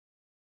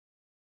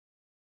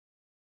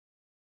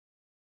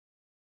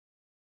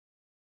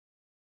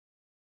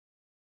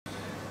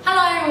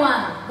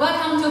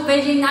welcome to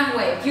Beijing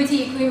Nagway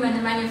Beauty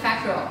Equipment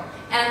Manufacturer.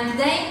 And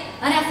today,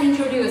 let us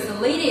introduce the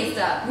latest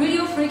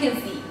radio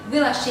frequency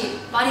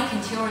Velashape body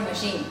contouring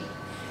machine.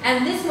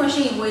 And this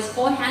machine with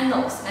 4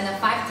 handles and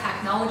 5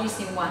 technologies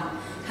in one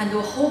can do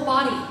whole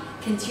body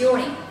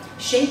contouring,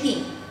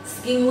 shaping,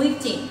 skin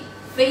lifting,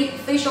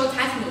 facial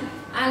tightening,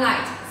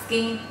 eyelid,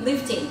 skin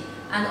lifting,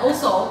 and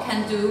also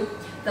can do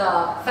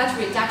the fat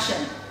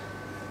reduction.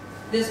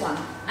 This one.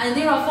 And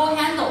there are 4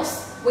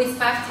 handles with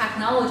 5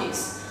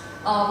 technologies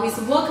with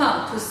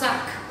vacuum to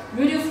suck,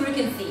 radio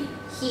frequency,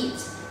 heat,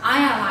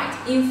 IR light,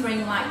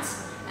 infrared light,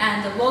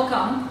 and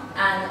vacuum,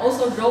 and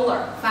also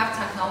roller, 5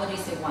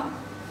 technologies in one.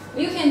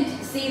 You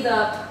can see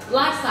the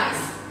large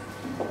size.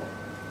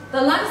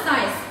 The large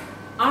size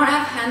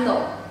RF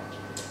handle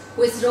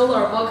with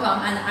roller,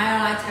 vacuum, and IR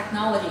light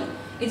technology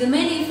is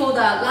mainly for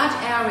the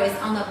large areas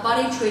on the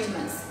body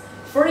treatments.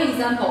 For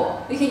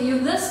example, we can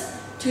use this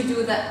to do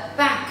the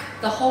back,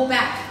 the whole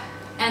back,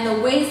 and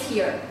the waist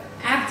here,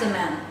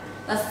 abdomen,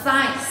 the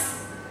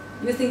thighs,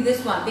 using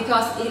this one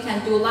because it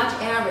can do large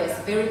areas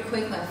very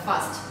quick and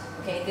fast.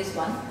 Okay, this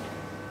one.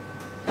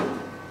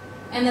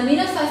 And the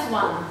middle size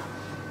one,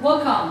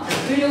 vacuum,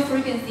 radio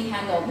frequency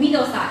handle,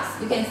 middle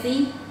size, you can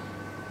see,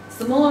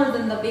 smaller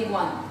than the big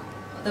one,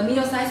 the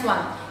middle size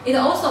one. It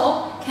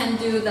also can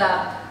do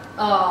the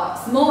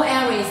small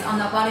areas on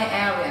the body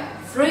area.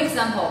 For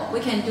example, we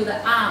can do the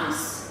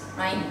arms,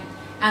 right?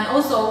 And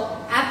also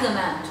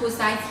abdomen, 2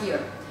 sides here.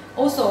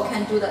 Also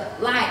can do the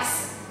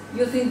legs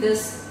using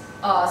this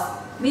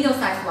middle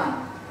size one,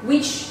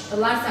 which the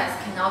large size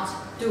cannot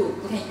do.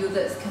 We can use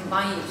this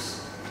combined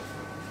use.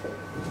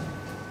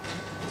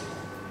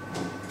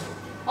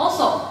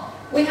 Also,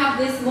 we have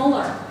this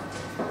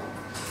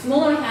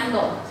smaller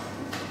handle.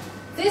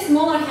 This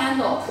smaller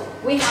handle,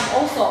 we have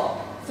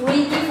also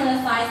 3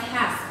 different size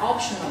heads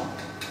optional.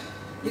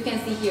 You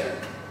can see here.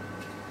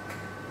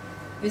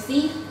 You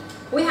see,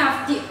 we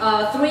have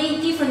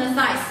 3 different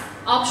size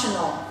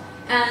optional,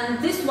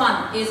 and this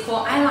one is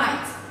for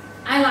eyelid.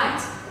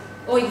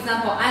 For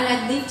example,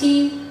 eyelid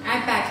lifting,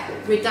 eye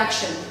bag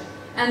reduction.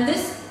 And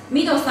this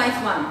middle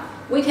size one,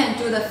 we can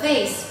do the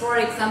face, for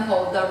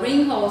example, the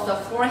wrinkles, the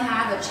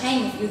forehead, the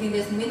chains using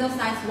this middle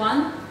size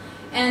one.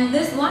 And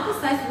this large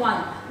size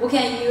one, we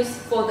can use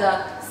for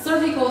the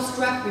cervical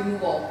strap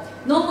removal.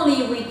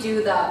 Normally we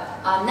do the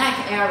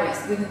neck areas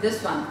using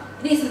this one.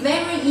 It is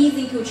very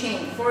easy to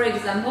change. For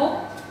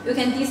example, you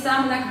can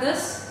disarm like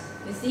this,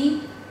 you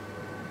see?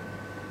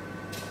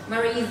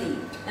 Very easy.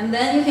 And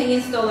then you can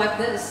install like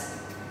this.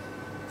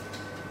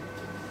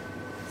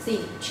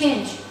 See,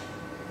 change.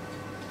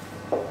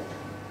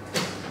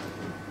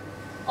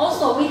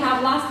 Also, we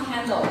have last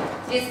handle,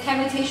 this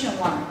cavitation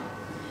one.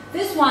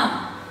 This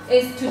one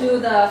is to do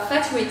the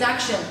fat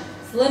reduction,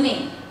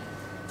 slimming.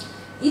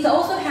 It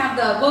also have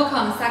the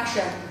vacuum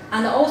section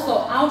and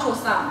also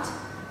ultrasound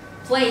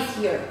place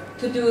here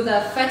to do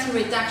the fat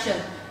reduction.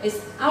 It's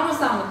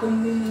ultrasound,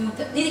 boom,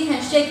 it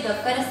can shake the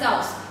fat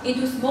cells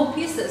into small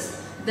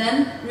pieces,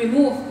 then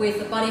remove with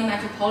the body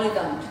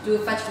metropolitan to do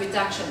fat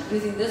reduction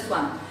using this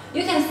one.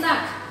 You can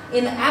suck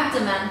in the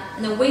abdomen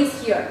and the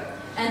waist here,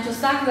 and to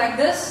suck like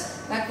this,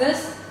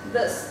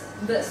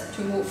 this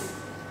to move.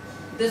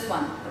 This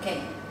one,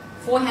 okay,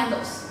 4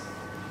 handles.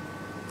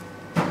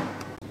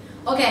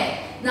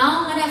 Okay,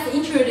 now let us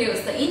introduce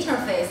the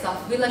interface of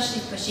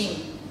Velashape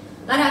machine.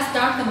 Let us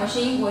start the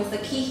machine with the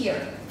key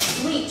here.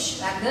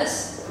 Switch like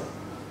this.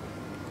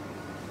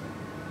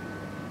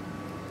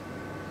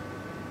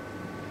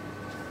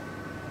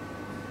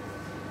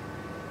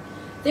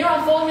 There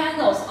are 4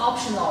 handles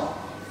optional.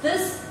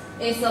 This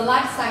is the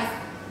large size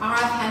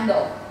RF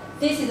handle.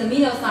 This is the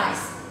middle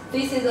size.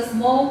 This is a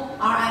small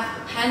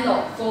RF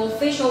handle for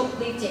facial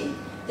lifting.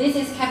 This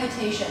is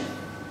cavitation.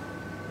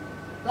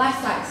 Large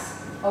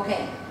size.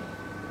 Okay.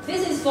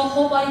 This is for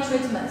whole body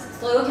treatments,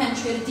 so you can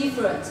treat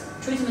different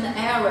treatment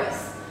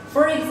areas.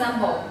 For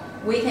example,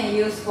 we can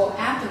use for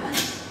abdomen.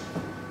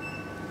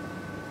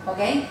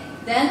 Okay.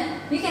 Then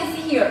you can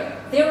see here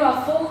there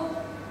are 4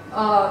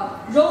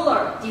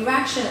 roller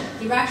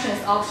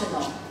directions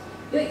optional.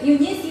 You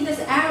need to see this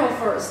arrow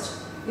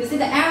first. You see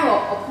the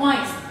arrow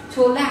points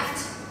to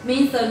left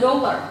means the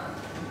roller.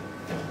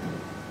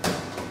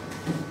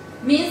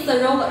 Means the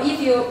roller. If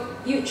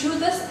you choose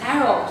this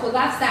arrow to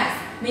left side,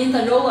 means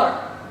the roller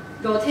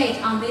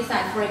rotate on this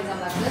side. For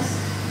example, like this.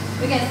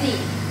 You can see.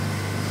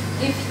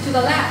 If to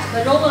the left,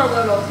 the roller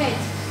will rotate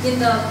in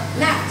the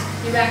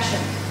left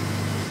direction.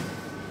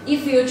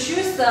 If you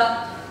choose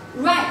the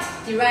right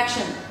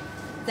direction,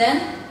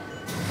 then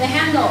the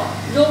handle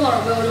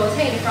roller will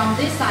rotate from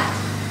this side.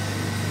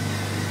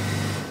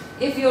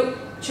 If you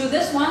choose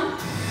this one,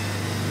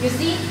 you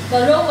see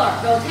the roller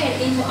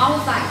rotate into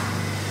outside.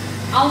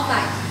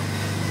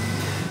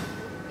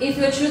 If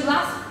you choose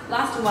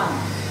last one,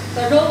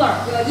 the roller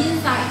will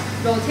inside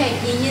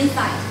rotate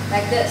inside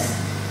like this.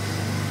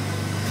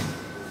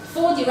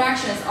 4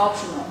 directions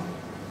optional.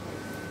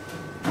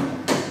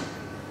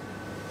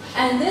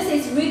 And this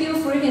is radio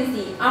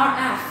frequency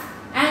RF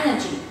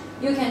energy.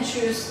 You can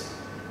choose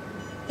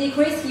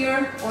decrease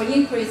here or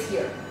increase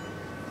here.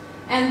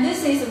 And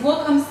this is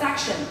vacuum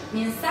suction,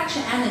 means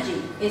suction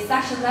energy is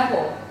suction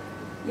level.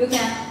 You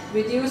can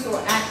reduce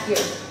or add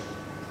here.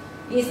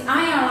 Is IR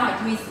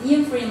light, means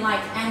infrared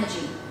light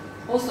energy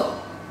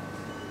also.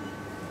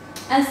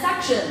 And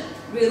suction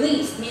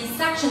release means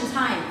suction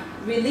time,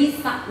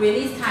 release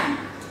time.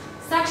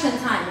 Suction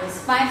time is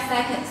 5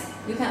 seconds.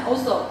 You can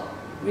also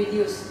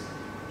reduce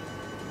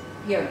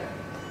here.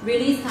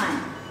 Release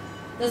time.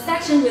 The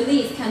suction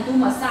release can do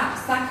massage,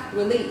 suck,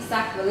 release,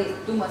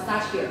 do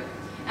massage here.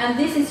 And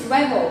this is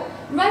revel.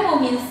 Revel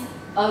means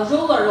a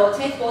roller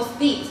rotatable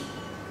speed.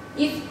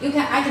 If you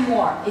can add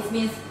more, it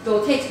means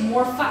rotate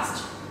more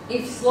fast.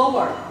 If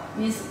slower,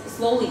 means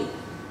slowly.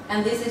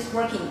 And this is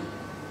working.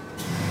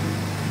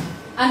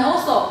 And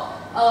also,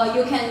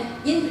 you can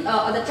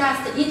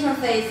adjust the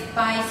interface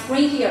by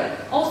screen here,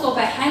 also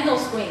by handle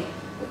screen.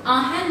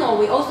 On handle,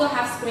 we also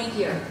have screen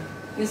here.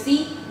 You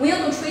see, when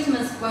you do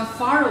treatments when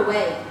far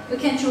away, you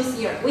can choose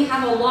here. We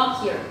have a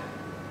lock here.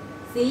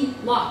 See,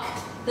 lock.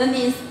 That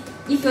means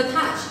if you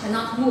touch,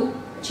 cannot move,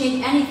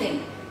 change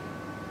anything.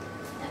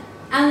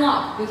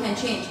 Unlock, you can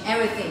change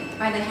everything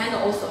by the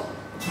handle also.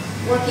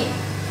 Working.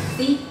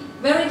 See,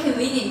 very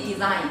convenient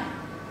design.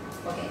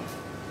 Okay.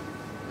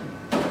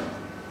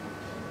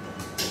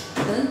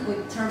 Then we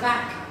turn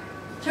back.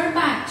 Turn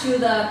back to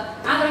the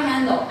other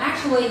handle.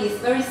 Actually, it's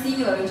very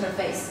similar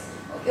interface.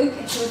 You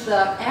can choose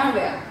the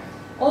area.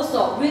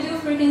 Also, radio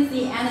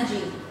frequency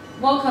energy,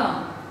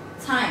 vacuum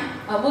time,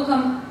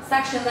 vacuum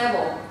suction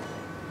level,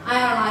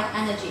 IR light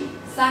energy,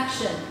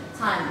 suction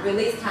time,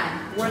 release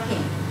time,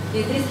 working.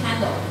 Is this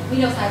handle,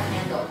 medium size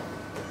handle.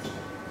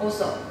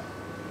 Also,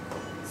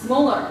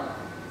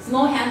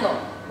 small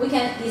handle. We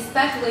can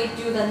especially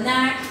do the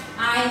neck,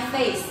 eye,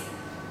 face,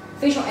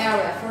 facial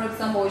area. For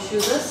example, we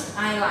choose this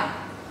eye light.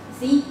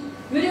 See,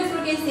 radio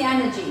frequency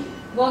energy,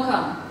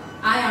 vacuum,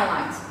 IR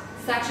light,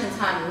 suction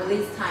time,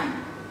 release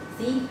time.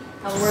 See,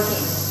 I'm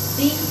working.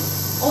 See,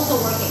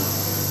 also working.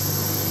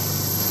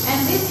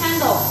 And this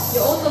handle,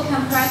 you also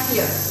can press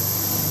here.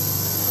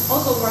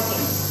 Also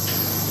working.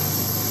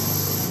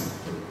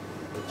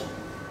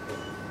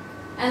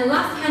 And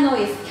last handle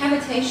is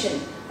cavitation.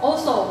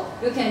 Also,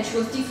 you can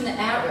choose different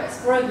areas.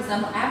 For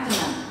example,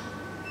 abdomen.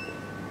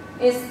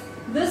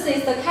 This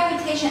is the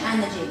cavitation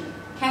energy.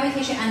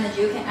 Cavitation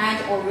energy you can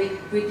add or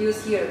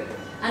reduce here.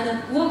 And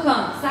the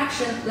vacuum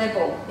suction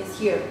level is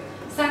here.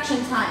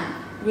 Suction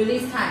time,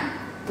 release time,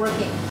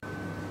 working.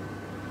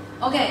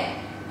 Okay,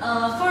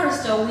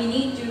 first we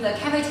need to do the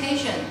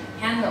cavitation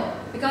handle.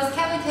 Because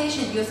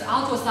cavitation uses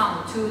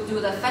ultrasound to do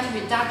the fat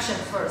reduction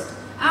first.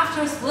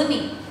 After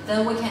slimming,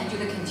 then we can do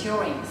the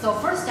contouring. So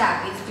first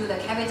step is do the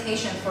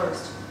cavitation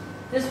first.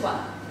 This one,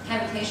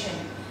 cavitation.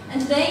 And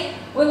today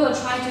we will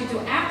try to do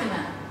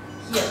abdomen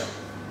here.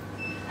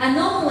 And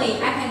normally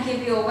I can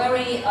give you a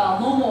very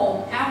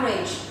normal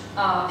average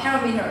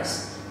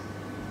parameters.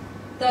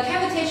 The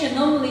cavitation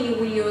normally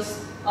we use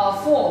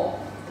 4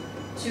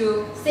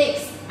 to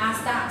 6 as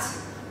start.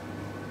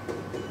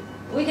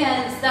 We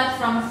can start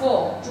from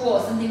 4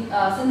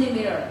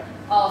 centimeter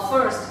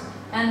first,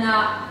 and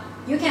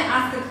you can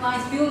ask the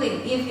client's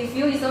feeling. If you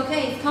feel it's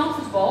okay, it's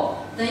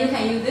comfortable, then you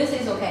can use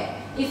this is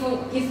okay. If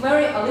it's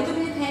a little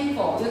bit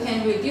painful, you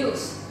can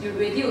reduce. You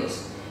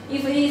reduce.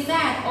 If it is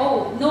sad,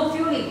 oh, no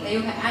feeling, then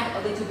you can add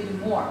a little bit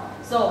more.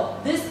 So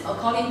this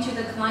according to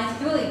the client's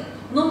feeling.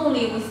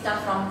 Normally we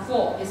start from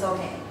 4, it's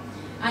okay.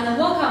 And the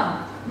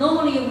vacuum,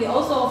 normally we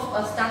also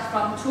start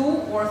from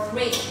 2 or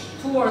 3.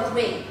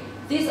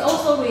 This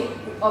also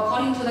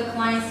according to the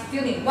client's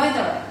feeling,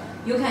 whether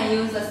you can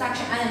use the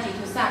suction energy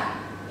to suck.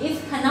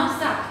 If cannot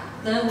suck,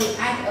 then we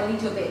add a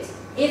little bit.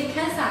 If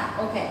can suck,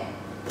 okay,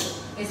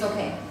 it's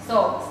okay.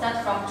 So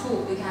start from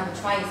 2, you can have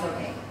a try, it's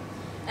okay.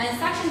 And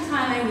suction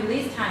time and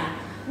release time.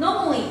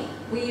 Normally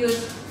we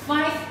use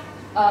 5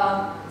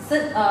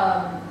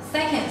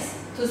 seconds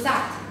to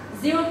suck,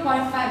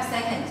 0.5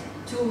 seconds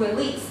to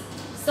release.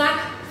 Suck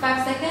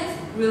 5 seconds,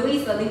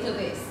 release a little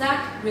bit.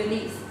 Suck,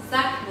 release,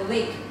 suck,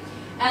 release.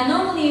 And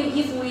normally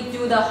if we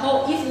do the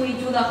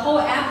whole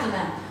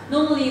abdomen,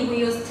 normally we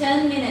use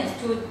 10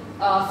 minutes to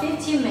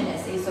 15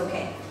 minutes is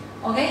okay.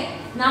 Okay,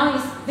 now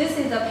this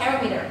is the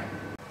parameter.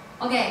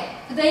 Okay,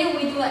 today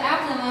we do the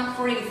abdomen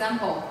for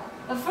example.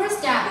 The first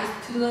step is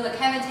to do the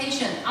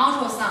cavitation,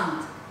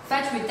 ultrasound,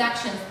 fat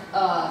reduction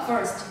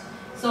first.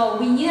 So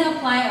we need to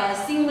apply a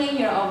thin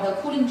layer of the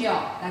cooling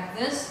gel like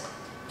this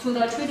to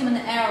the treatment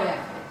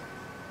area.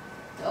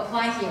 To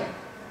apply here.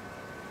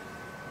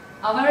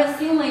 A very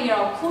thin layer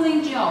of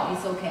cooling gel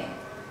is okay.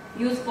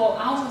 Used for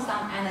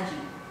ultrasound energy.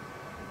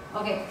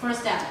 Okay,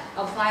 first step,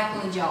 apply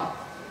cooling gel.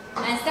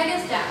 And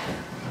second step,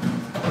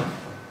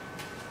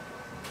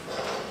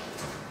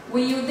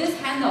 we use this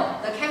handle,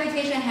 the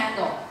cavitation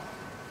handle.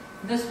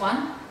 This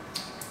one,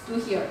 do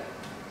here.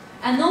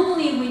 And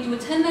normally we do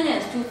 10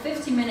 minutes to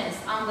 15 minutes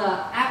on the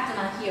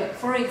abdomen here.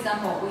 For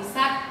example, we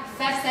suck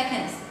 5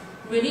 seconds,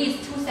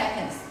 release 2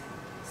 seconds.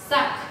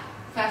 Suck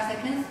 5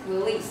 seconds,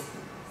 release.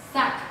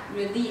 Suck,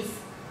 release,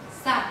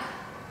 suck,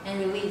 and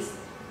release.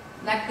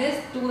 Like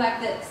this, do like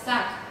this,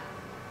 suck.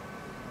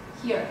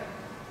 Here.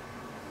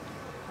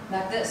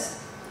 Like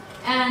this.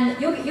 And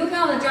you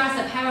can adjust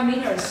the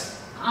parameters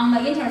on the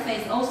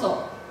interface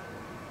also.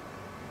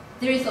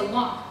 There is a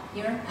lock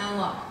here,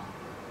 unlock,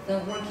 the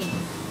working.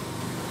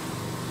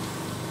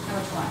 Have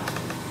a try.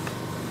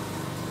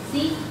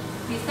 See?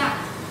 Reset.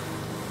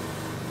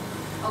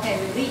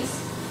 Okay, release.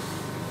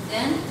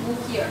 Then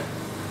move here.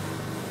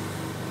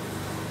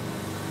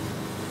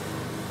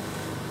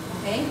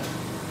 Okay.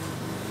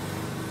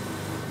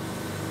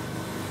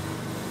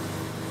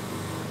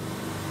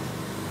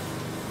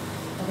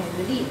 Okay,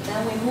 release.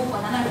 Then we move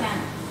another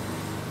hand.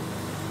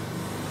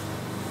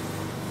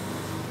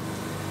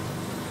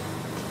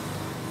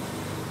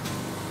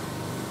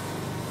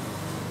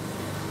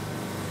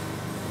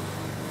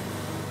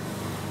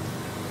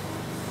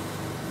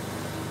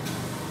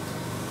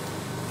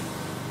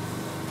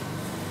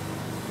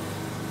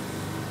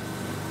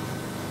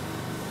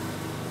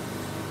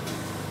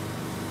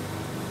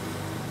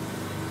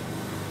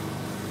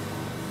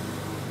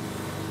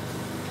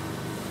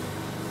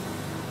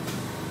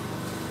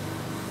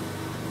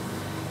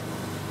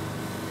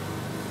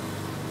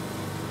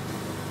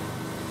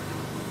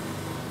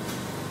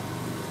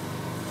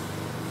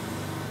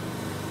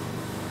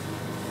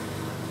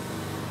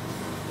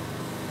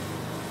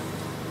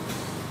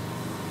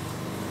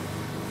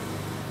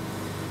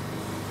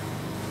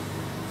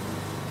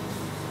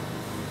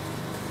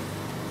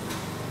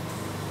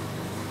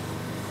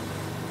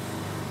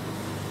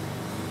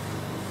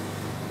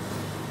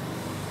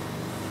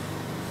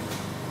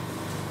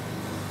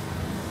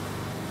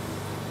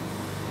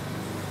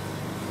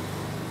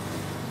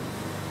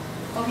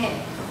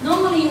 Okay,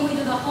 normally we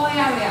do the whole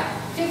area,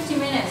 50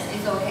 minutes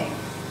is okay.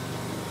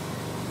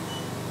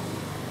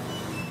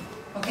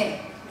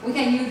 Okay, we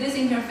can use this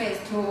interface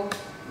to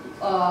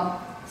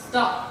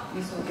stop,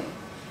 it's okay.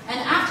 And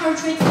after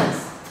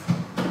treatments,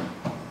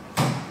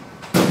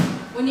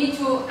 we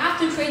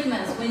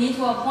need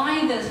to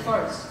apply this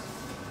first.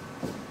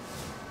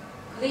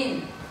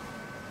 Clean.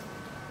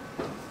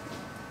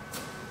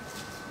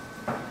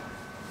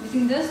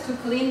 Using this to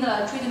clean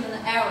the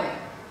treatment area.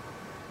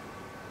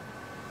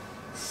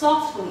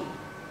 Softly.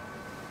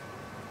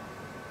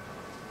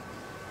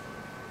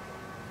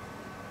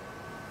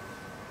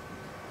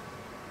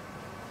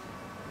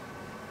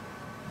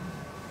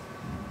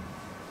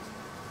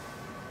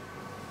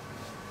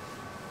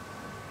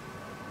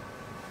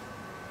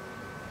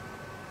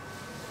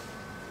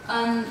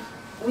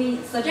 We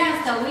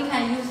suggest that we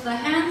can use the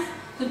hands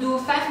to do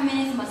 5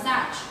 minutes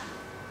massage,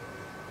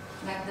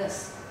 like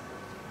this.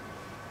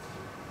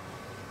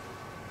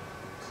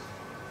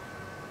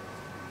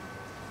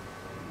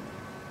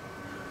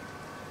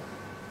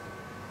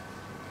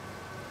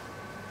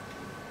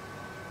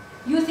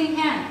 Using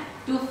hand,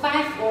 do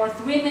 5 or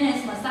 3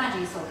 minutes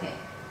massage is okay.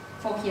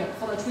 For here,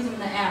 for the treatment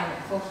area,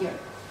 for here.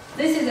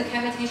 This is the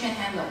cavitation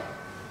handle.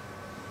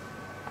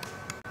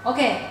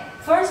 Okay,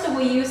 first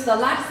we use the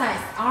large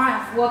size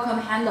RF vacuum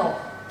handle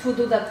to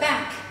do the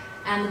back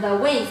and the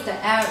waist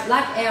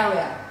leg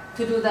area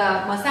to do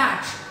the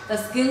massage, the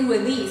skin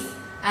release,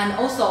 and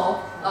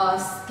also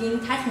skin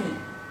tightening.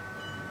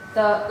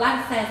 The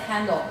large size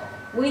handle.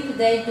 We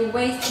today do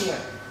waist here.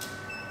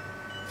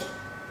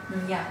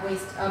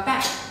 Waist,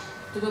 back.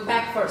 To do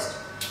back first,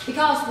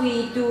 because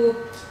we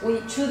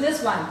choose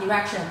this one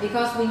direction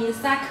because we need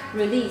sac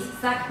release,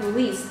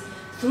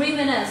 3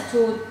 minutes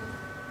to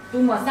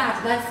do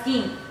massage, let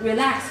skin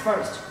relax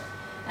first.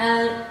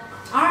 And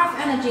RF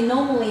energy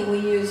normally we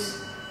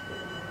use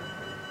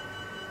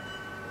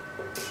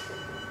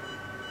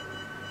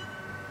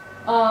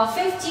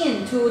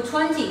 15 to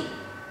 20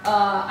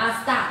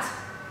 as start.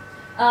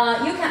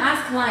 You can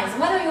ask clients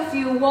whether you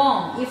feel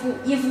warm.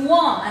 If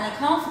warm and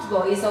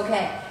comfortable is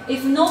okay.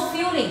 If no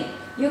feeling,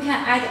 you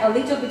can add a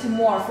little bit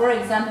more, for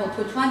example,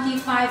 to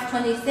 25,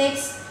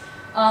 26.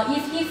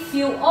 If you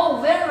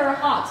feel, very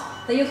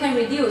hot, then you can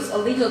reduce a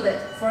little bit.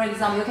 For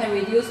example, you can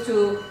reduce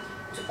to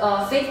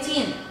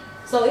 15.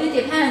 So it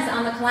depends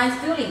on the client's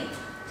feeling.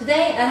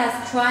 Today, let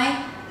us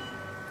try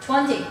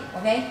 20,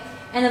 okay?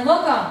 And the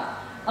vacuum,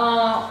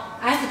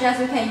 I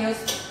suggest you can use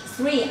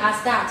 3 as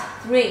start,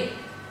 3.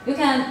 You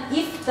can,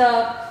 if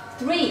the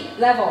 3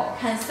 level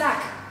can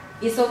suck,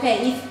 it's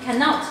okay. If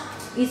cannot,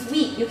 it's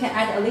weak, you can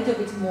add a little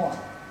bit more.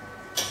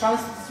 From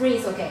 3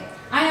 is okay.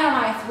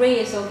 IRI 3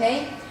 is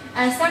okay.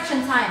 And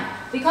suction time,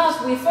 because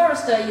we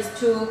first is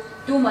to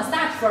do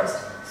massage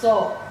first,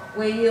 so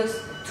we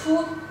use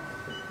 2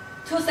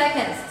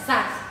 seconds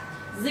suck,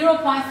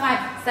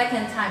 0.5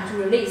 second time to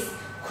release,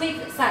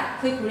 quick suck,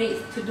 quick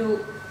release to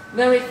do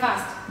very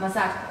fast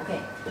massage.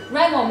 Okay.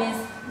 Revo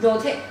means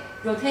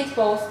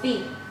rotatable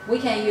speed. We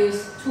can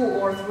use 2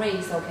 or 3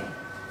 is okay.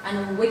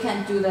 And we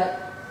can do the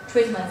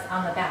treatments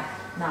on the back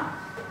now.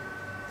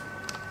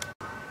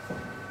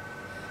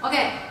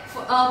 Okay,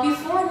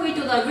 before we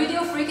do the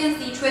radio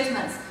frequency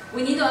treatments,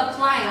 we need to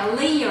apply a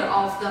layer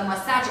of the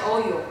massage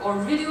oil or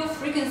radio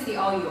frequency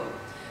oil.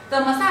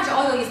 The massage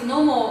oil is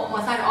normal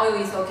massage oil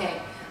is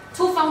okay.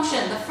 2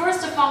 functions. The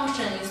first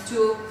function is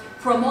to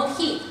promote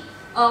heat.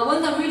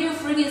 When the radio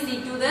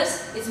frequency do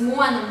this, it's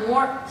more and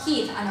more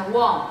heat and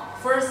warm.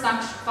 First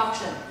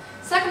function.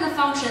 Second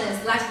function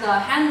is like the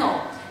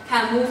handle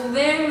can move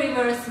very,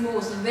 very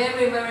smooth,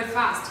 very, very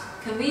fast,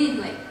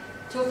 conveniently.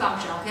 Two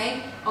function,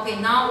 okay?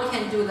 Okay, now we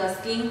can do the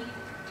skin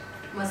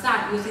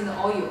massage using the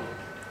oil.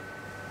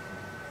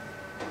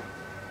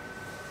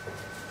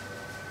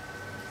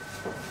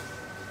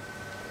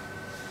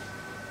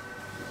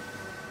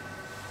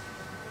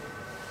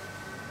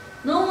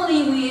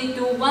 Normally we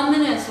do 1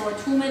 minute or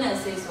 2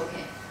 minutes is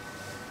okay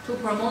to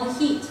promote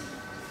heat.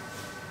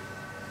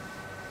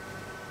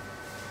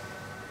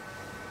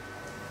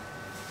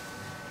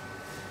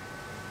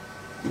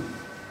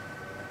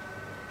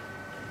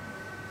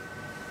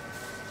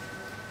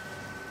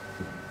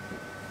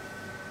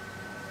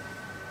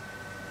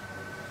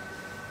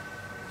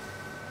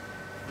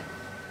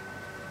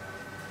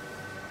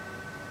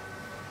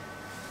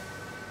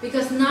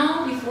 Because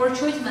now, before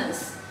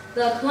treatments,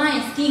 the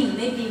client's skin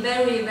may be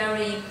very,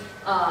 very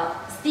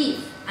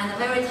stiff and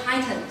very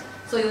tightened.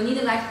 So you need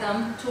to let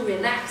them to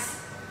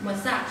relax,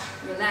 massage,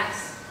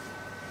 relax.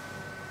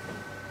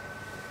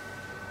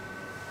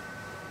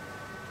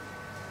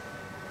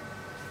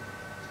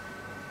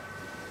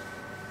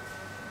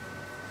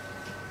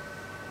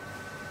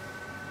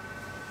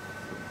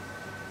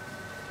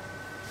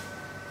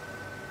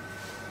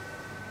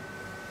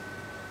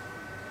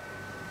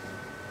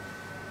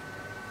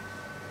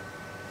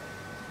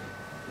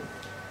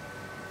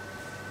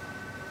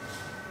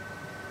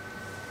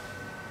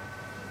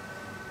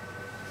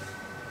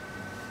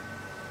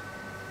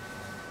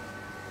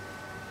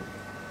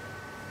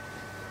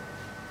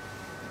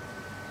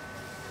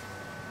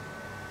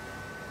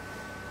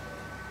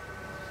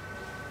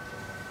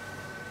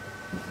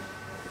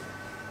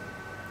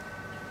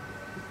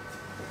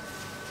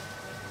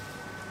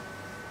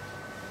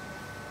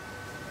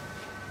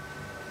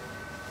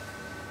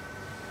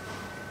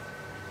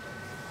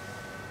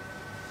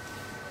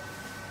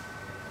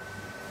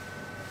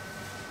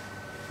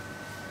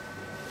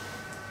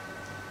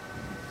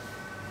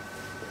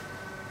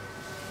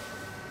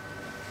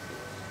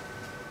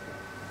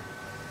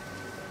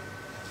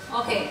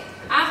 Okay,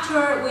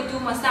 after we do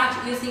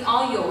massage using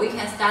oil, we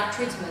can start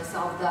treatments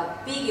of the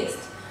biggest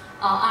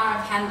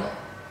RF handle.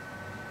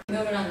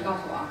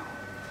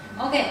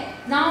 Okay,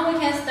 now we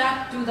can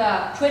start do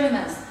the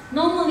treatments.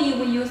 Normally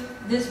we use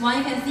this one.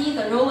 You can see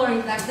the roller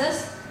is like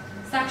this,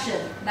 section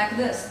like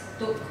this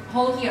to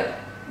hold here.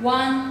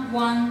 1, 1,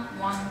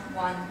 1,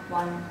 1,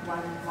 1, 1, 1,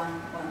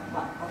 1,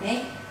 1.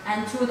 Okay,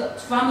 and to the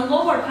from the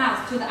lower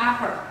part to the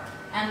upper,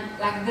 and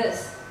like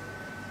this,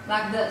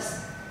 like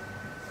this.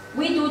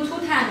 We do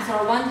 2 times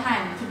or 1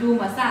 time to do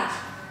massage.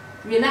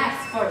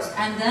 Relax first,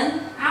 and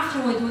then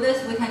after we do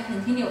this, we can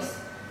continue.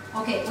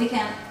 Okay, we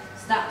can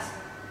start.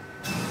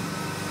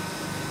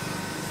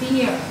 See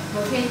here,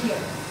 rotate here.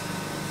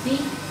 See?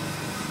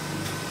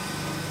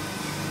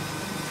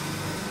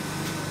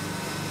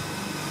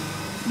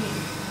 See?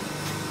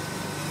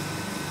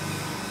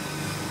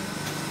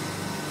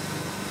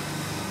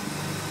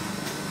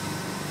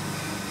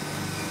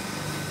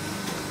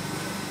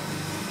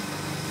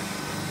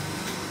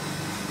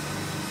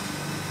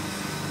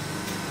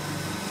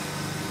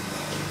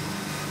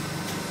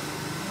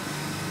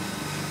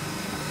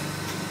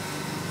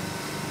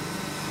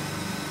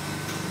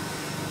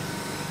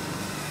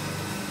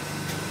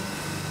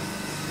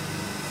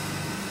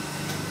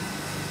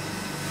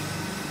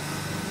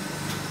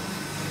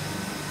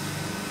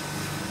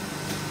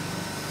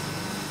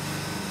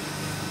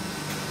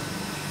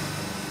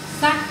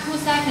 Suck 2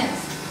 seconds,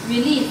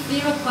 release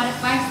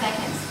 0.5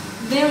 seconds,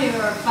 very,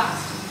 very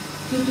fast.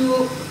 To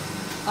do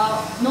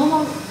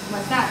normal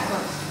massage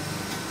first.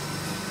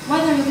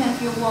 Whether you can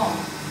feel warm.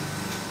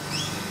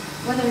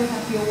 Whether you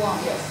can feel warm,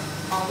 yes,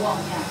 or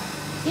warm, yeah.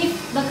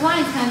 If the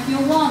client can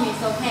feel warm,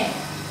 it's okay.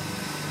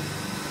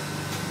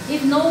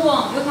 If no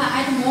warm, you can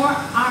add more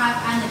RF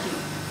energy.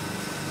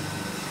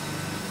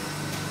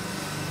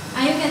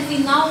 And you can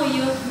see now we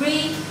use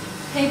 3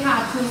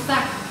 paper to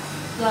suck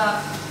the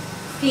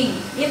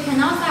skin. If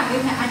cannot suck, you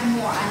can add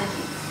more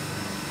energy.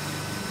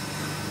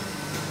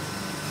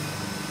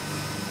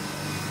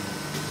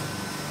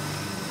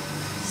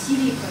 Xi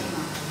力可以吗？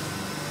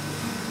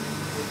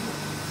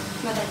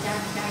需要再加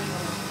一个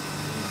吗？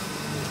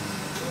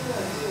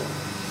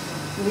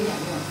有一点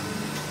热，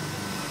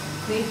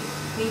可以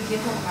接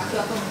受，还是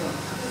要更热？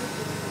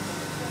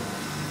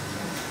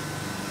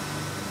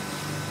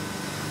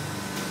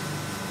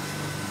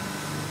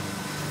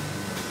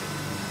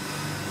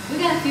 You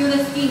can feel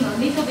the skin a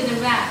little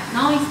bit red.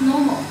 Now it's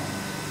normal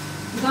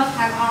because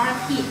have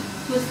RF heat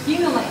to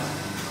stimulate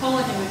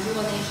collagen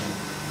rejuvenation.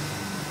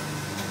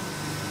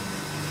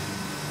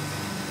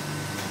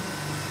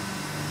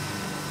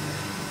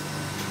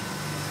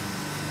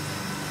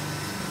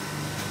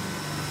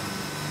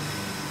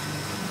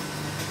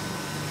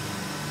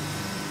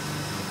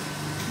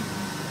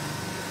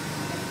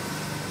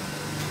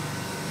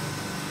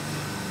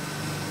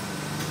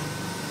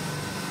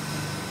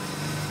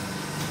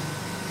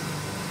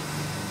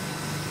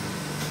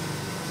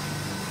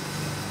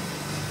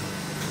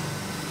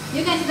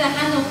 You can see the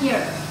handle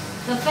here.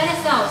 The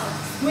fatty cells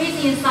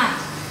squeeze inside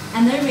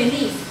and then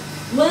release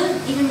When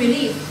it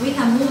releases, we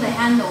can move the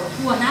handle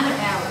to another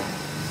area.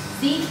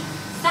 See?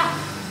 Stop.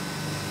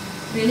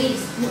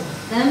 Release.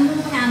 Then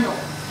move handle.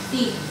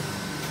 See?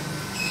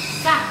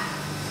 Stop.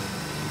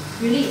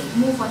 Release.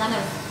 Move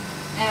another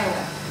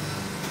area.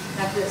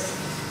 Like this.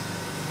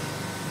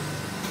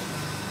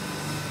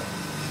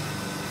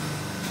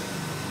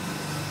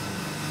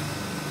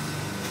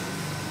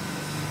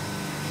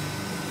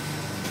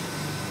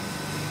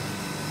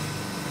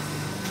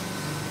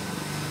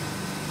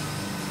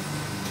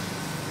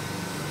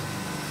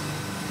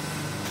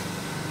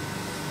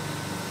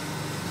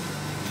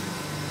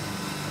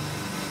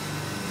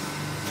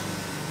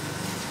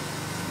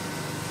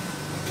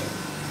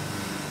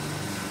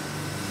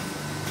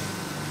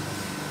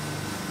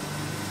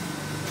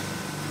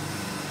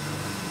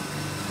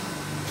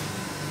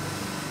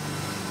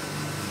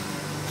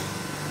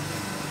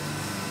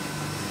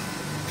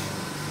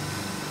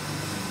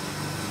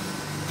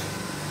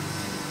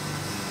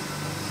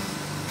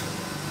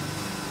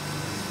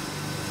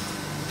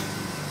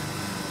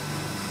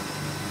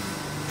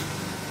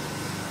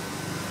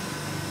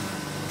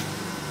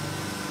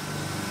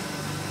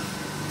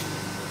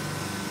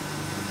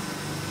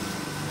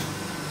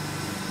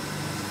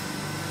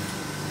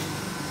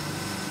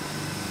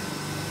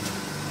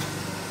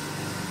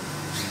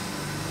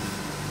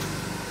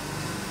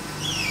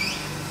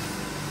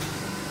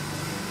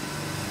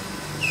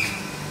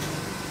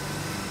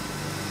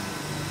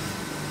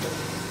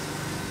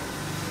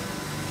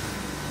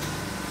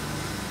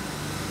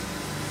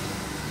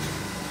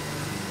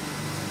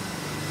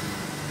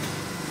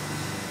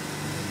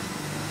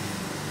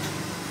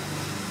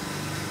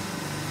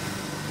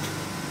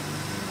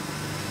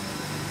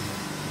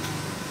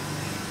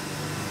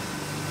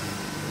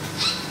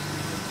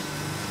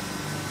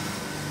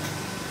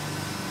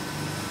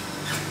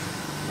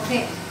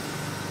 Okay,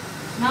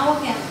 now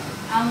we can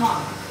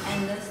unlock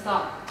and then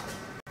stop.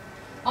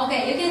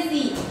 Okay, you can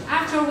see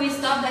after we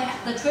stop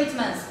the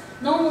treatments,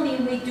 normally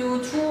we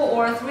do 2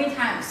 or 3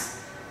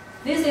 times.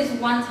 This is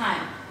 1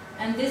 time,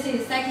 and this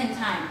is 2nd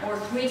time or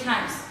 3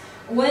 times.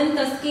 When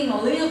the skin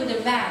a little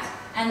bit wet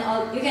and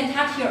you can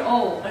touch here,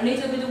 oh, a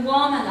little bit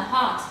warm and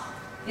hot,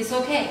 it's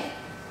okay.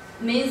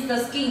 Means the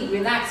skin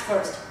relax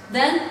first.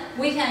 Then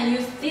we can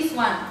use this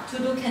one to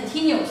do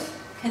continuous,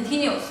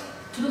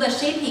 to do the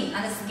shaping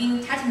and the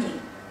skin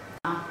tightening.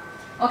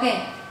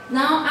 Okay,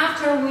 now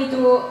after we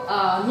do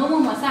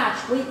normal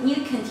massage, we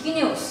need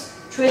continuous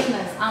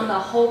treatments on the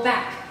whole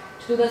back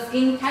to do the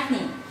skin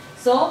tightening.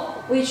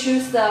 So we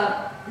choose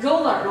the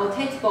roller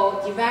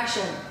rotatable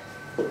direction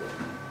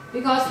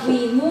because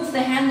we move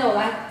the handle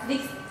like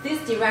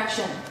this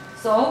direction.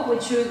 So we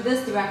choose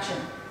this direction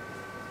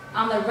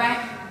on the right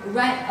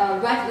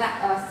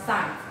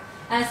side.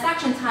 And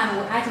suction time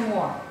will add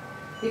more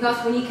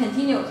because we need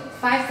continued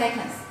 5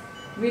 seconds.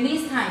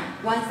 Release time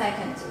 1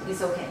 second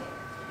is okay.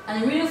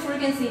 And radio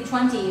frequency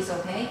 20 is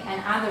okay,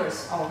 and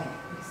others are okay.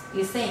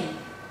 It's same.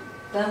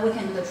 Then we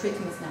can do the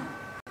treatments now.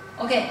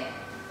 Okay,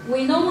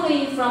 we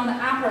normally from the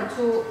upper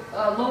to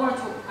lower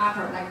to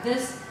upper like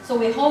this. So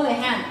we hold the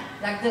hand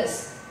like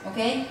this,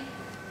 okay,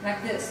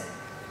 like this.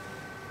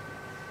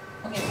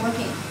 Okay,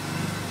 working.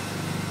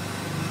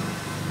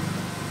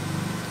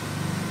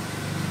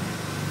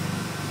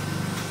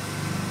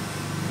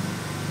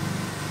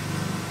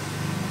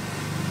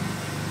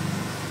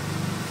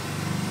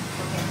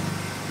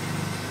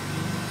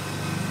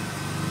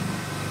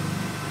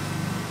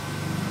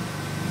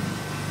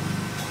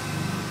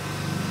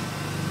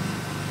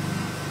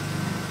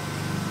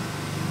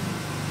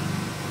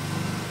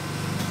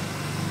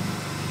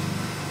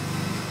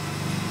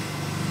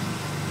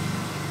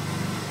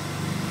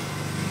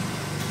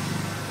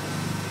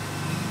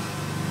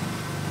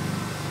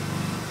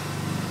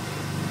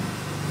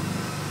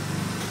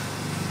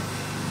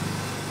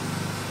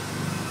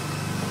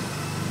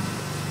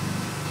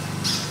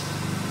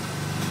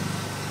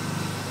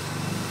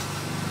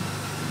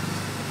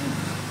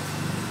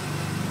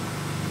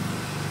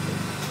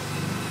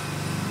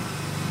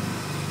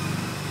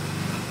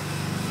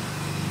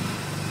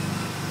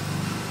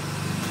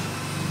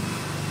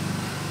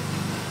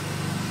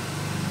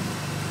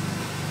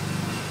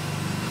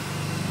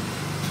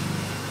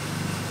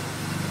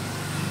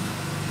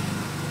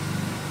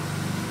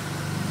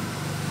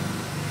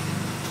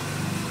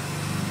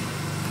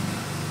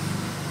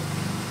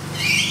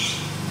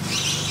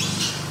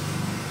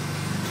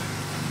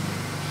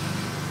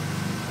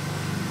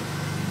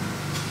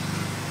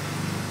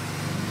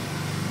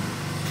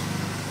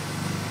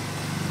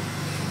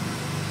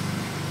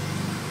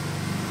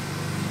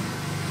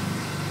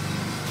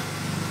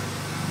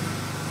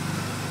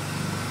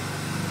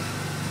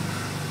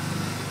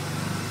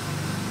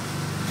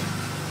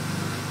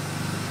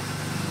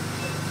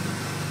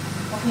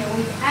 Okay,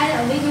 we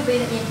add a little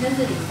bit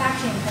intensity,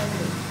 suction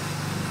intensity.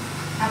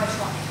 Have a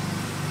try.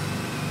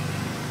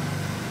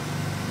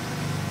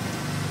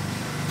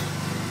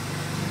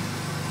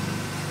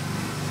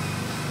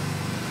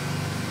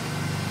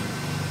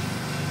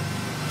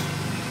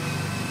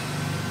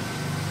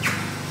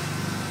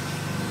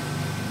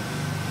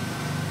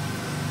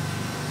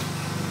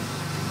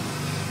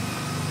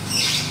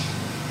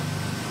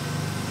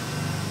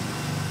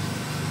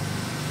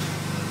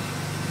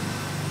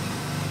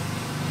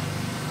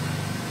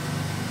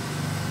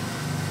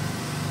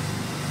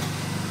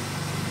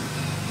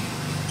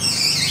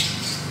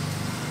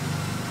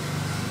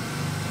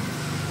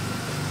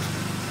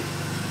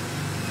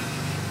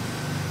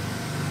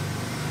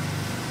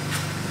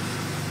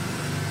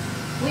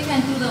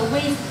 can do the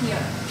waist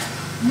here.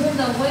 Move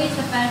the waist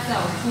fat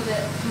cells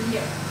to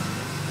here.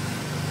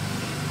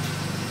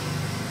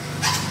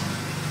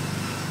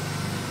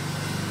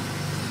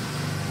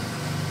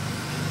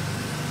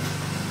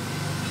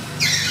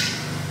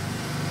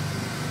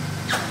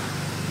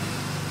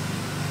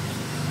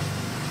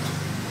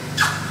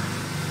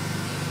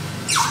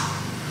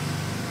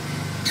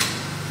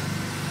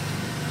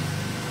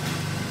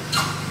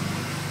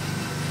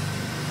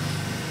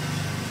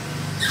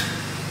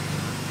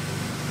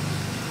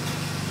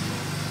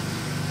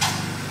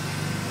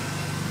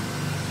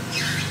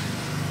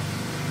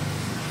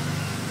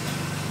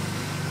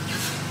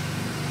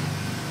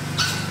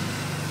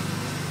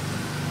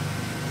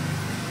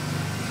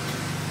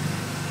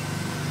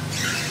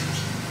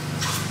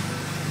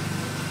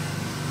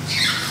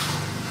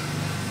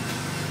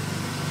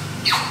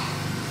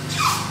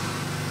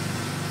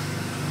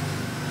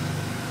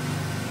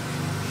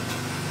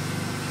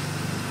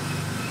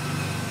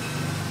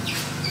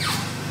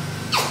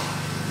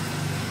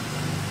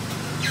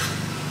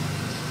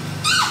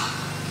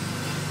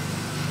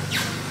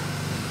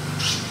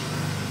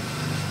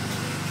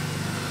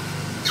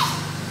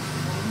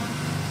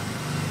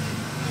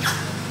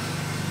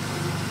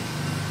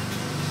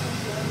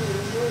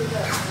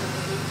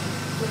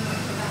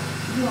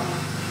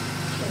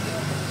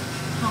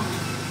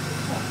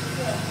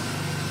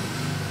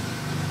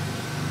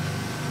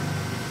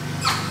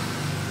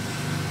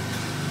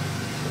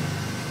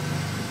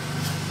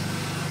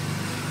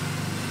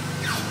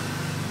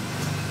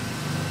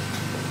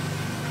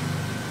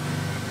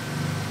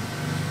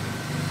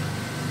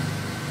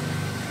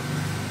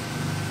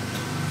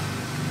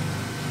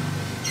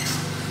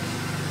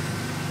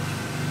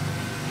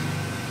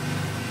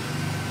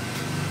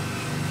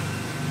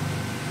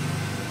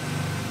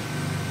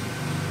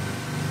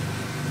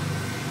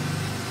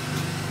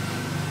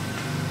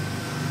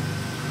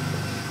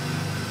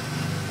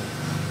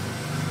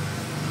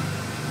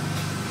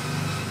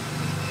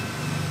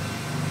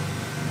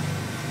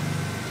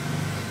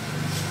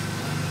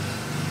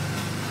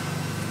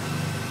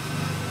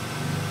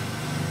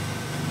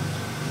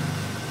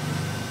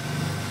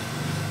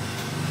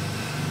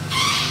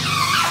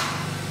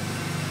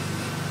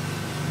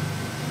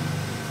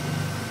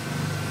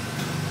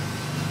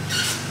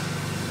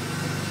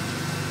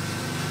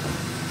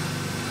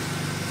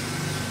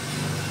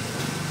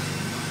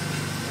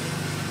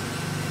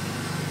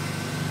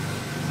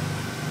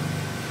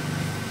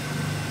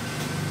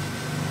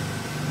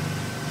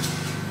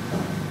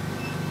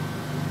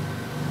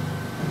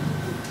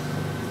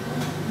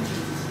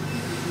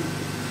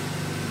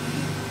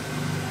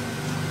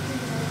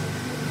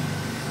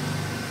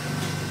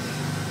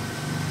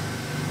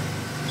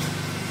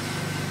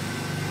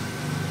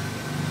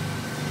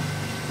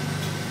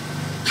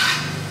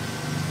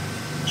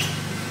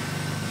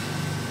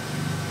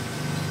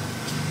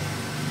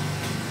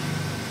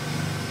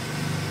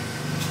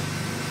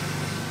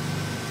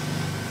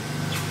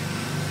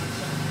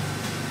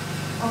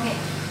 Okay.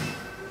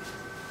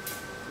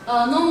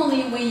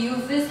 Normally we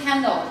use this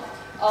handle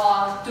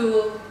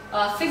to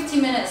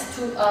 50 minutes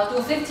to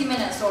do 50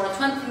 minutes or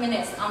 20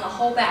 minutes on the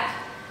whole back.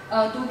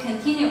 Do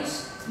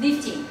continuous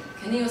lifting,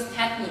 continuous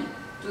tightening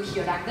to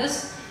here like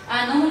this.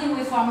 And normally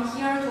we from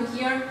here to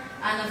here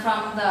and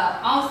from the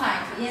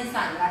outside to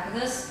inside like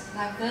this,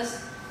 like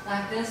this,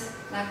 like this,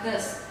 like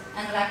this,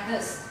 and like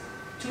this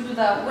to do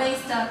the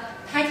waist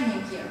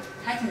tightening here,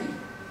 tightening.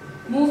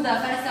 Move the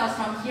fat cells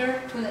from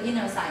here to the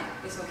inner side.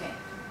 It's okay.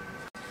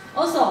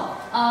 Also,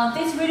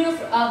 this video,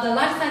 the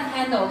left side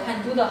handle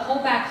can do the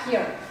whole back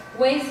here,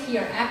 waist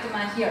here,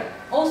 abdomen here.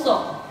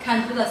 Also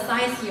can do the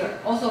sides here,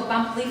 also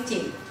bump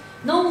lifting.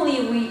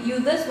 Normally we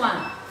use this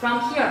one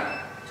from here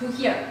to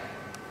here,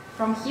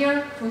 from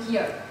here to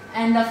here.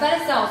 And the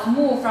fat cells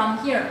move from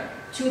here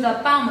to the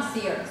bumps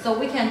here. So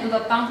we can do the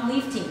bump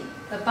lifting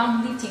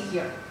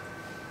here.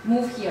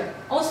 Move here.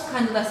 Also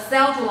can do the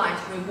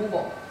cellulite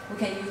removal. We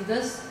can use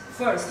this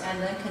first and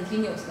then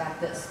continuous like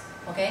this.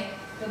 Okay?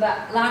 To the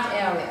large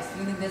areas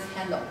using this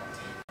handle.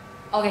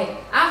 Okay,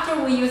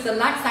 after we use the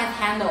left side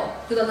handle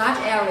to the large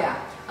area,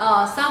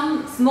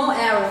 some small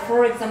area,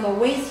 for example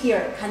waist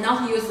here,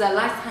 cannot use the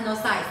left handle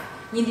size,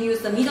 need to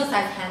use the middle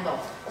size handle.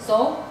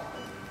 So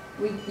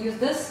we use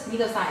this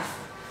middle size.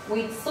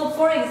 So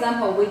for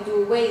example, we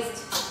do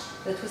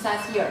waist, the two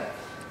sides here.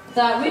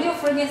 The radio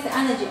frequency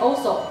energy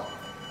also,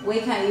 we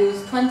can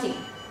use 20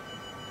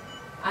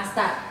 as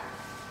that.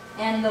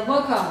 And the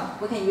vacuum,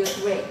 we can use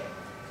 3.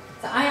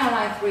 The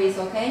IRI 3 is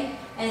okay.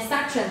 And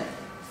suction,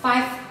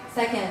 5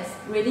 seconds,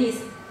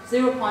 release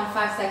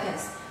 0.5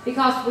 seconds.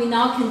 Because we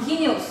now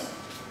continuous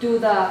do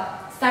the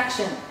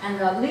suction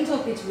and a little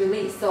bit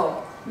release.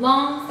 So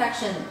long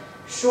suction,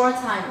 short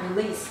time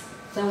release.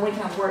 Then we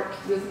can work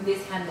using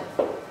this handle.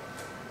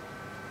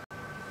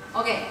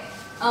 Okay.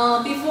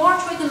 Before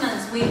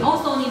treatments, we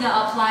also need to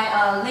apply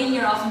a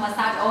layer of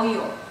massage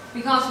oil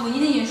because we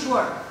need to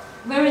ensure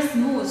very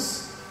smooth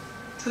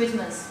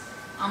treatments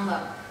on the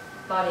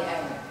body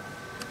area.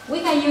 We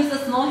can use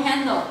a small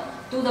handle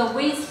do the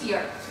waist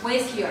here,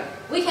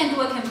 we can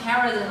do a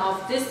comparison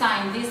of this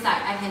side and this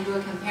side. I can do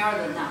a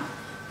comparison now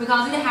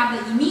because it have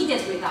the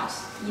immediate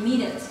results,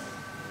 immediate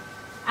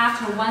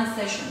after one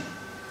session.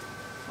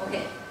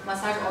 Okay,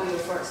 massage oil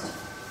first.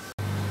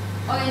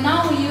 Okay,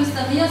 now we use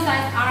the middle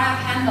size RF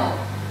handle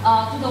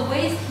to the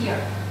waist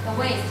here,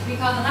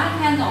 because the large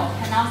handle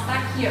cannot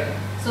stack here.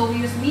 So we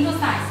use middle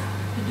size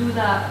to do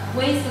the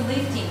waist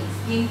lifting,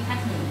 skin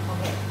tightening.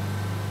 Okay,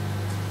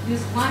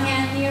 use one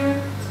hand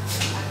here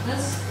like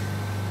this.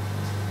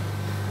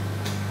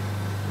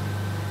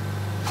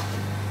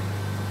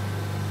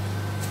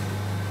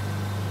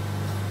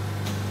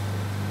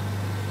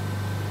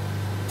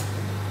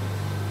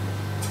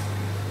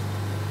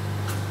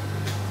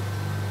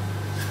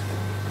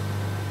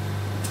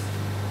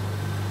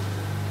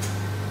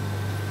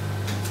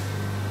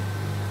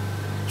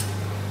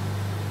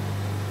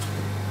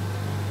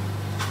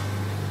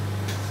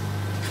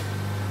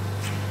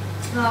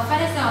 The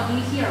fatty cell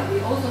in here, we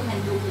also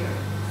can do here.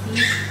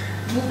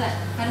 See, move that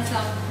fatty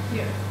cell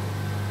here.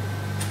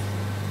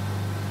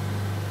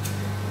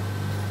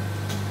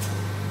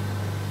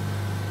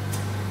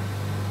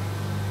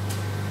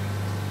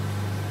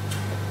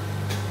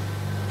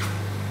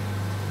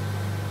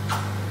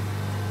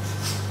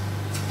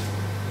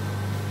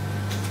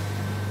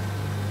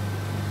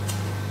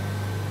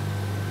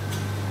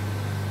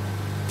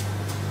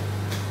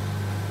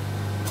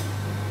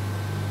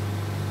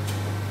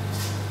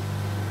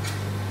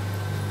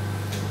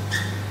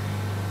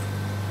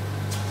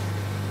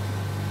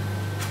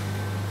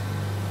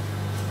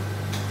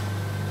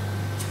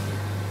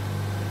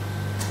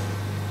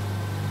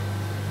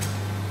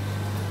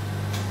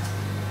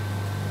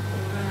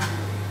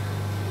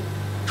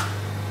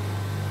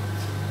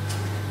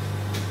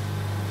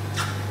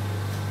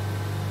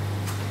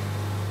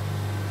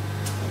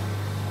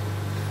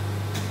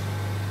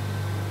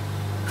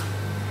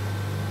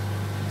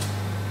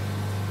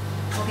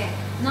 Okay,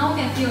 now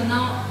we can feel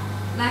now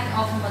lack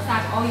of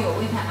massage oil.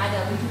 We can add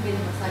a little bit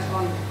of massage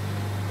oil.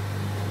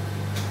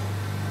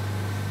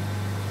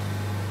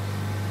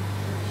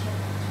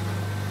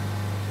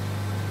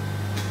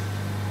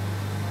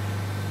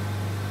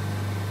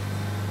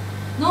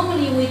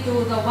 Normally we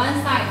do the one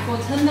side for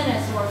 10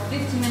 minutes or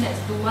 15 minutes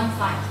to one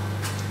side.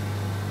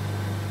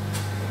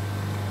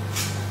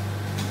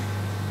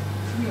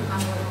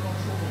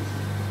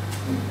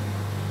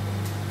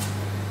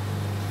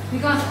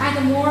 Because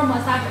add more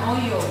massage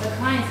oil, the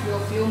clients will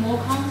feel more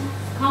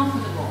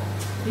comfortable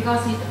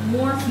because it's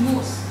more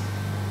smooth.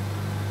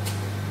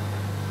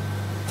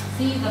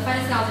 See, the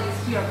fatty cell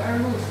is here, very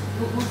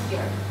loose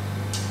here.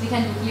 We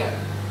can do here.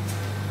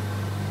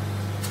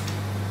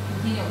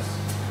 Continuous.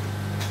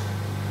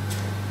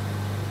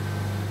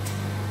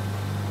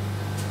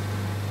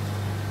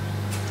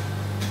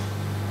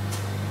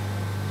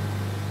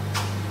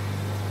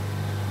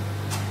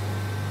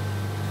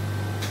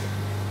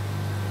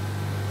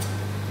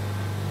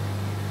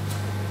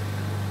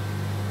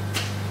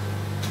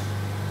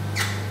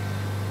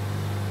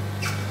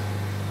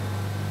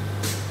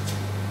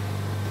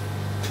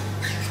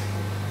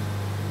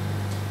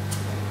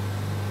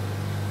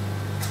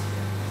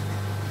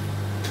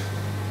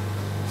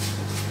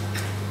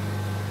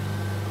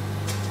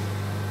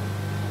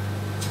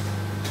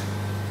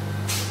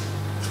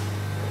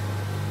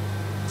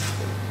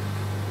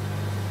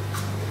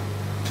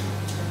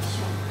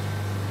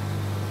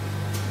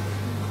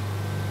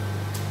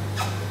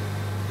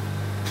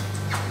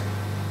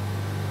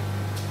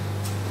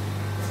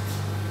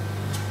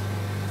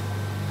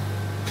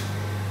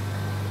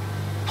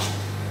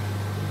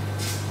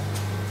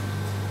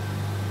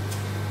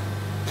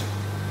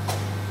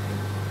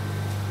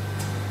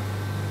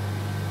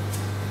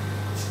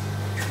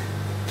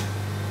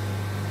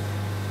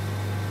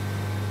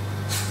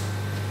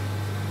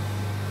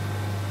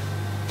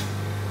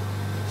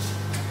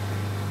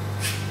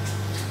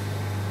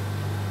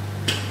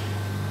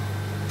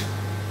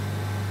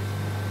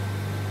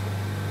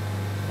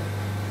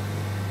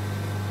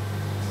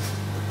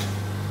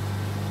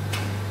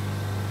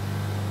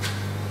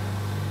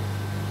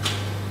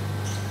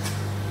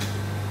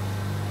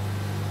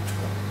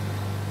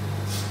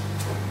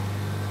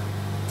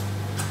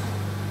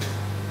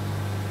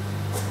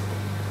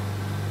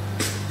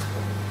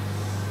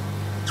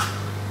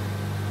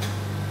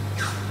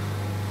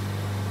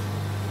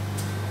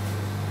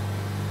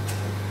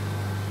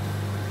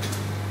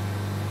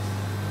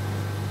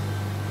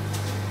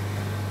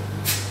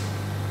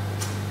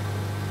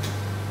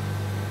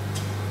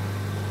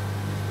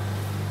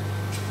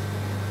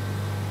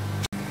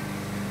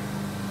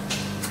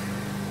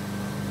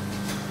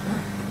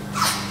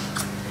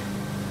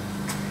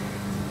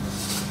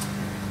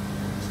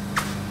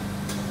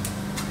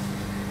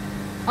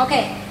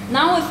 Okay,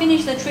 now we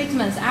finish the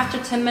treatments after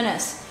 10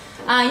 minutes.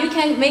 You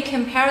can make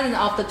comparison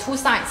of the two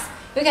sides.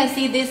 You can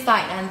see this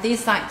side and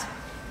this side.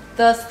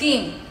 The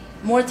skin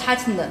more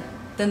tightened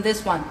than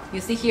this one.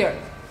 You see here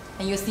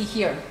and you see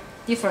here,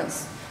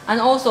 difference. And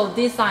also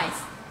this side,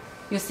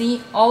 you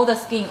see all the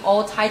skin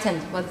all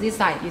tightened, but this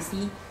side you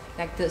see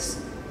like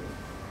this.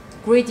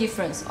 great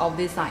difference of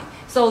this side.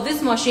 So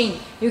this machine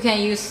you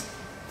can use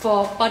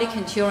for body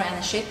contour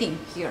and shaping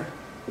here.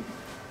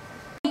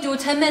 We do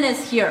 10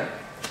 minutes here.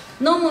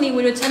 Normally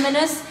we do 10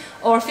 minutes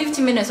or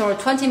 15 minutes or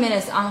 20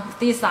 minutes on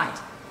this side.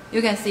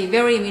 You can see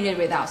very immediate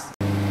results.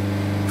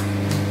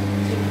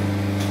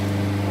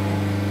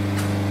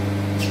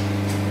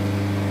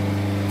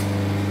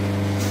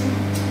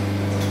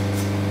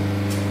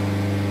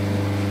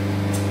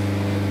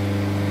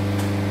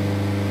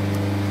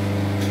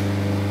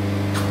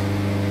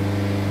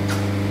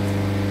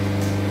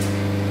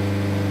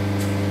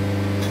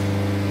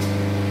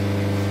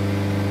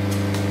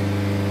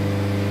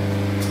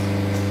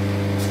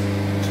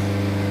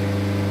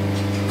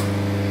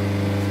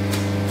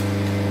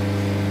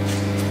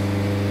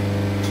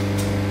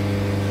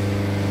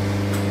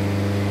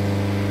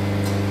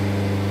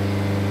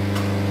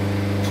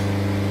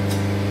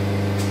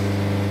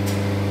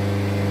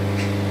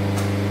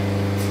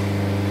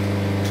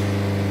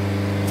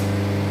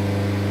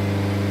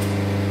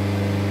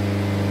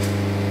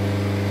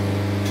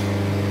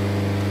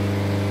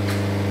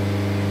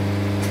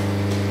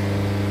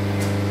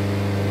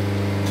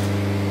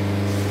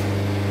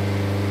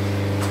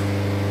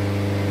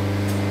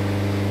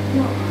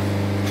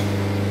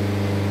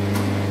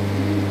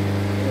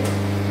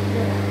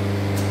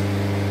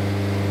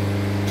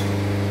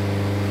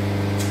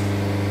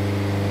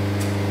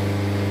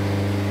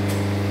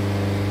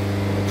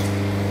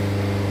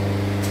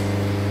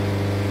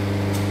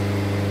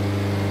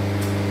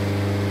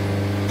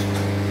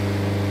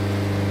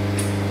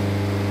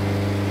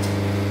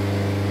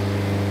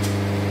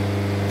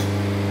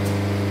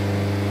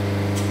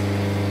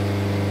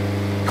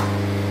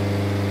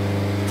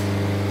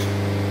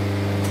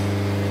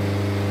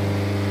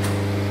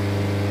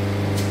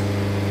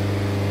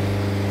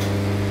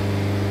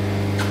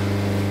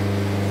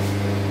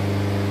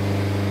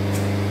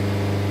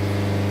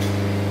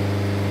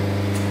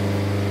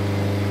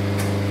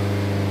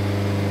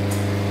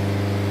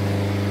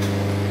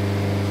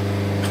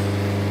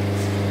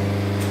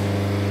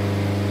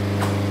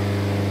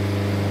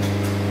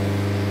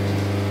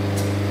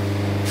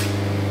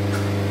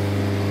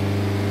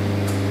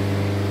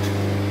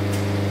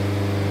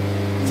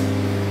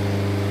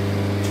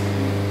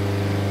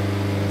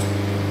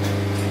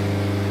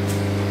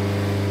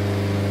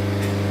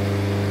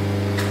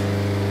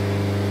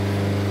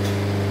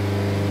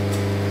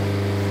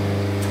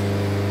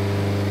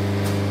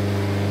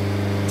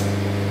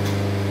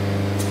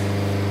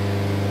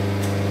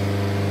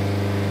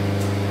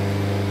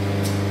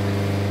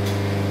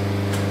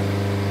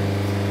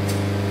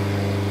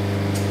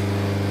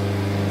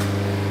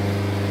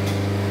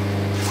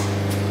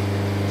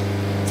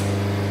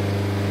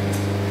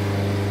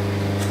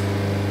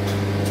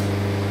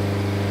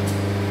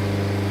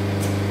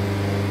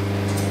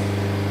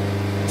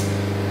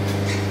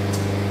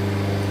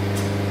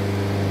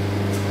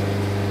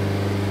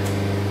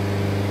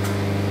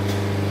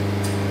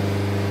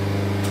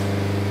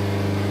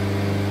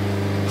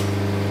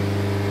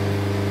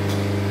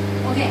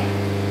 Okay,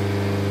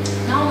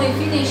 now we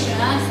finish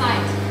another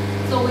side.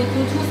 So we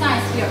do two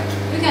sides here.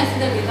 You can see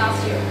the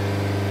results here.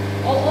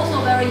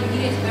 Also very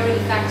immediate, very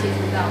effective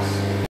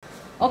results.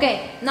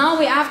 Okay, now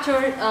we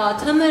after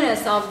 10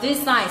 minutes of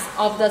this size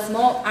of the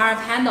small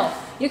RF handle,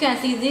 you can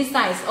see this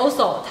size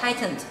also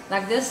tightened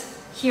like this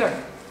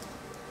here.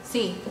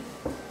 See,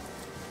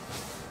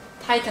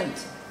 tightened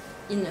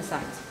in the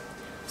side.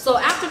 So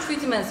after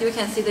treatments, you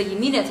can see the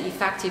immediate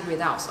effective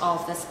results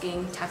of the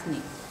skin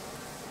tightening.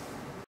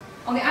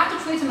 Okay, after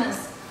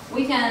treatments,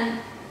 we can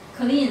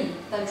clean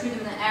the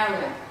treatment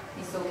area.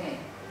 It's okay.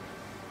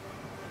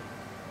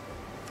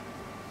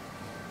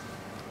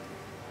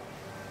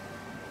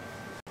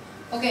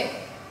 Okay,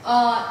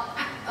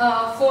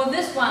 for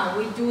this one,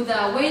 we do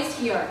the waist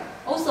here.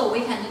 Also,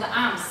 we can do the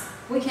arms.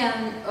 We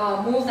can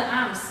move the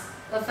arms,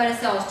 the fat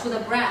cells to the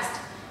breast.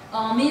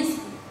 Means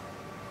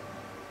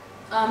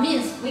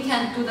we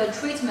can do the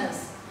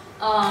treatments.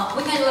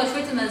 We can do the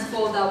treatments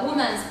for the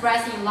woman's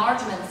breast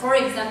enlargement. For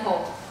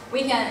example,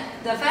 we can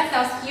the fat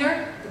cells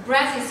here, the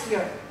breast is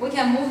here. We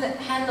can move the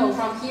handle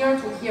from here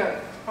to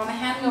here, from the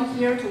handle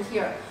here to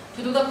here,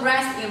 to do the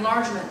breast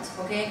enlargement.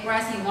 Okay,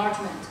 breast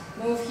enlargement.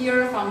 Move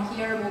here from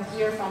here, move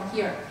here from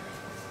here.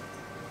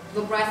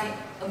 The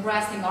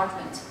breast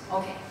enlargement.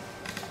 Okay,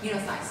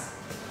 middle size.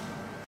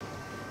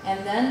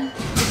 And then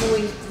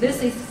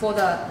this is for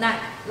the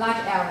neck,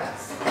 large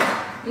areas.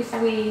 If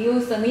we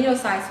use the middle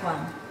size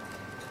one,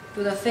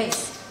 do the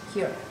face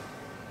here.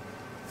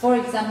 For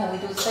example, we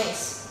do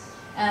face,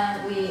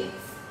 and we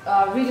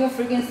radio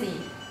frequency.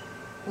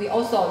 We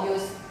also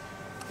use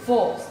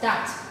full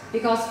start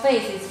because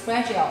face is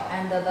fragile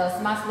and the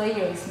smart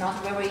layer is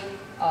not very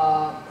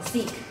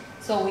thick.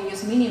 So we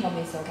use minimum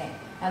is okay.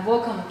 And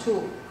vacuum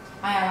 2,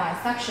 IRI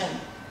suction.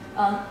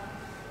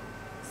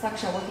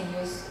 Suction we can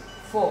use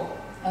 4,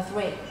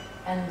 3,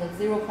 and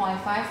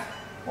 0.5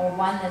 or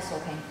 1 is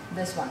okay.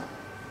 This one.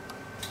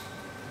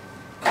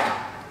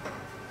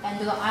 And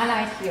do the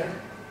highlight here.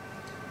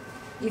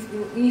 If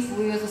we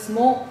use a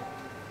small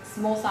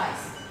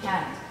size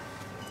hand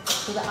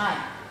to the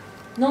eye,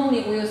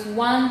 Normally we use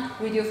one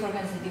radio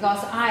frequency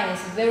because eye is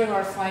very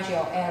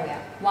fragile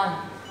area. 1.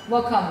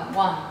 Vacuum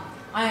 1.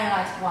 Iron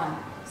light 1.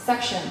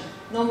 Suction.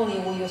 Normally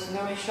we use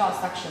very short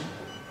suction.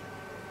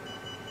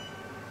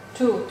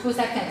 2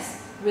 seconds.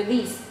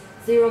 Release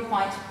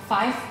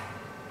 0.5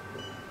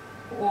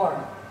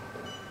 or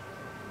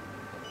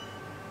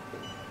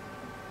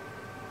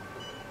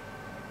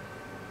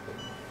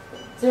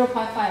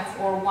 0.5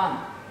 or 1.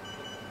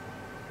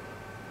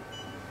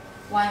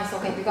 1 is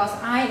okay because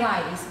eye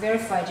light is very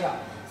fragile.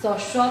 So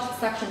short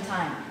suction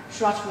time,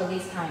 short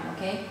release time,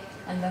 okay?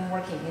 And then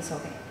working is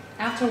okay.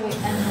 After we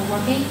end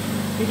working,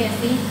 you can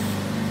see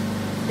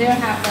there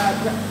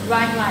have the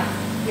right light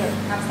here,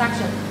 have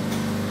suction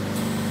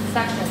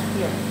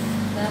here.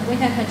 Then we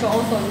can control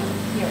also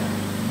here.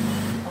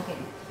 Okay,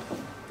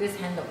 this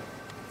handle.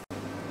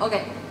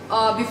 Okay,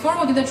 before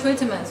we do the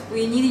treatment,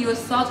 we need to use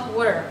salt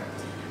water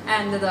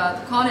and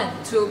the cotton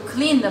to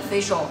clean the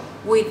facial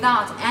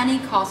without any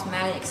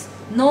cosmetics.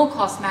 No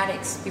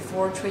cosmetics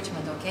before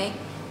treatment, okay?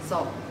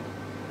 So,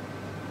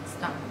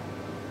 start.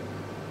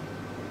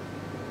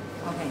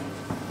 Okay.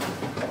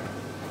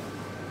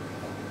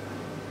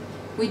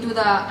 We do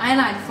the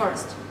eyelid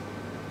first.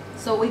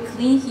 So we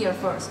clean here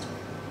first.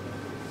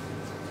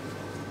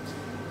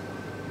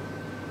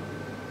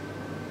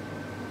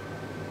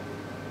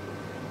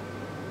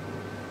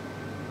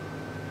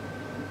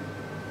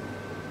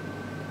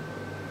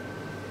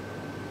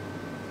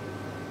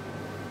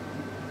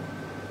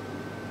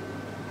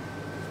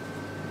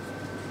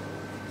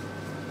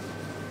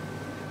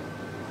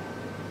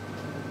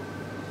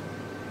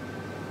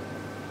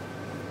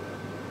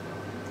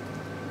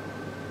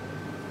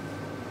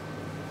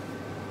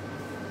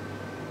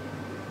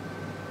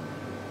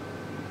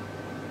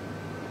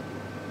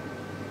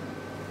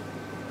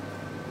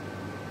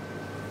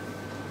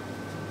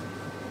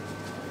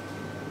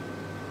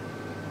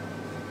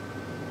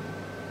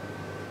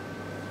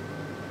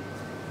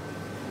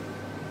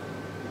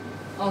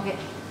 Okay,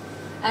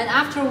 and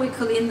after we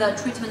clean the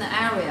treatment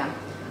area,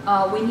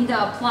 we need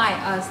to apply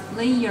a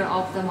layer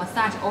of the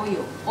massage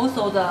oil.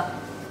 Also the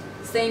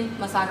same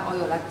massage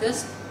oil like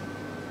this.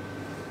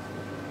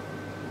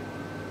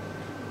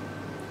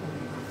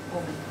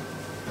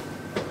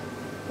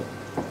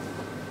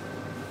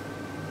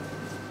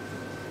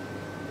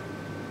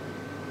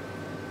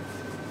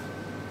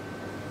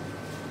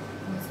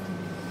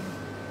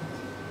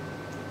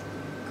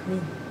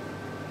 Clean.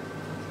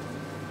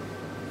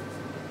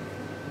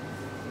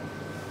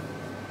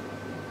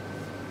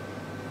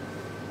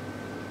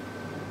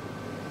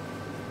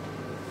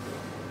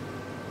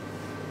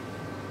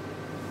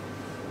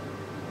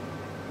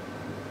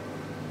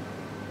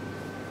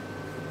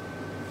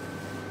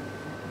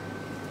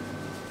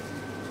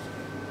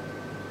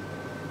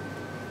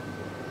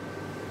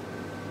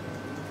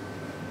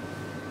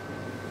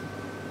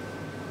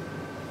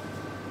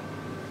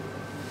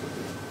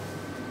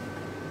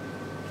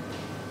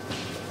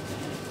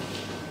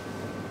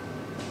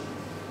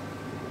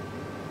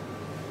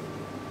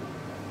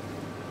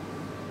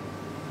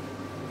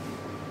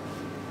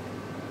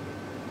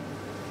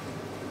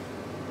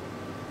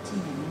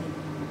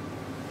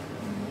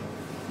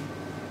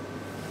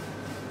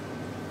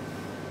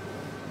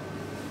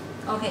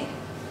 Okay.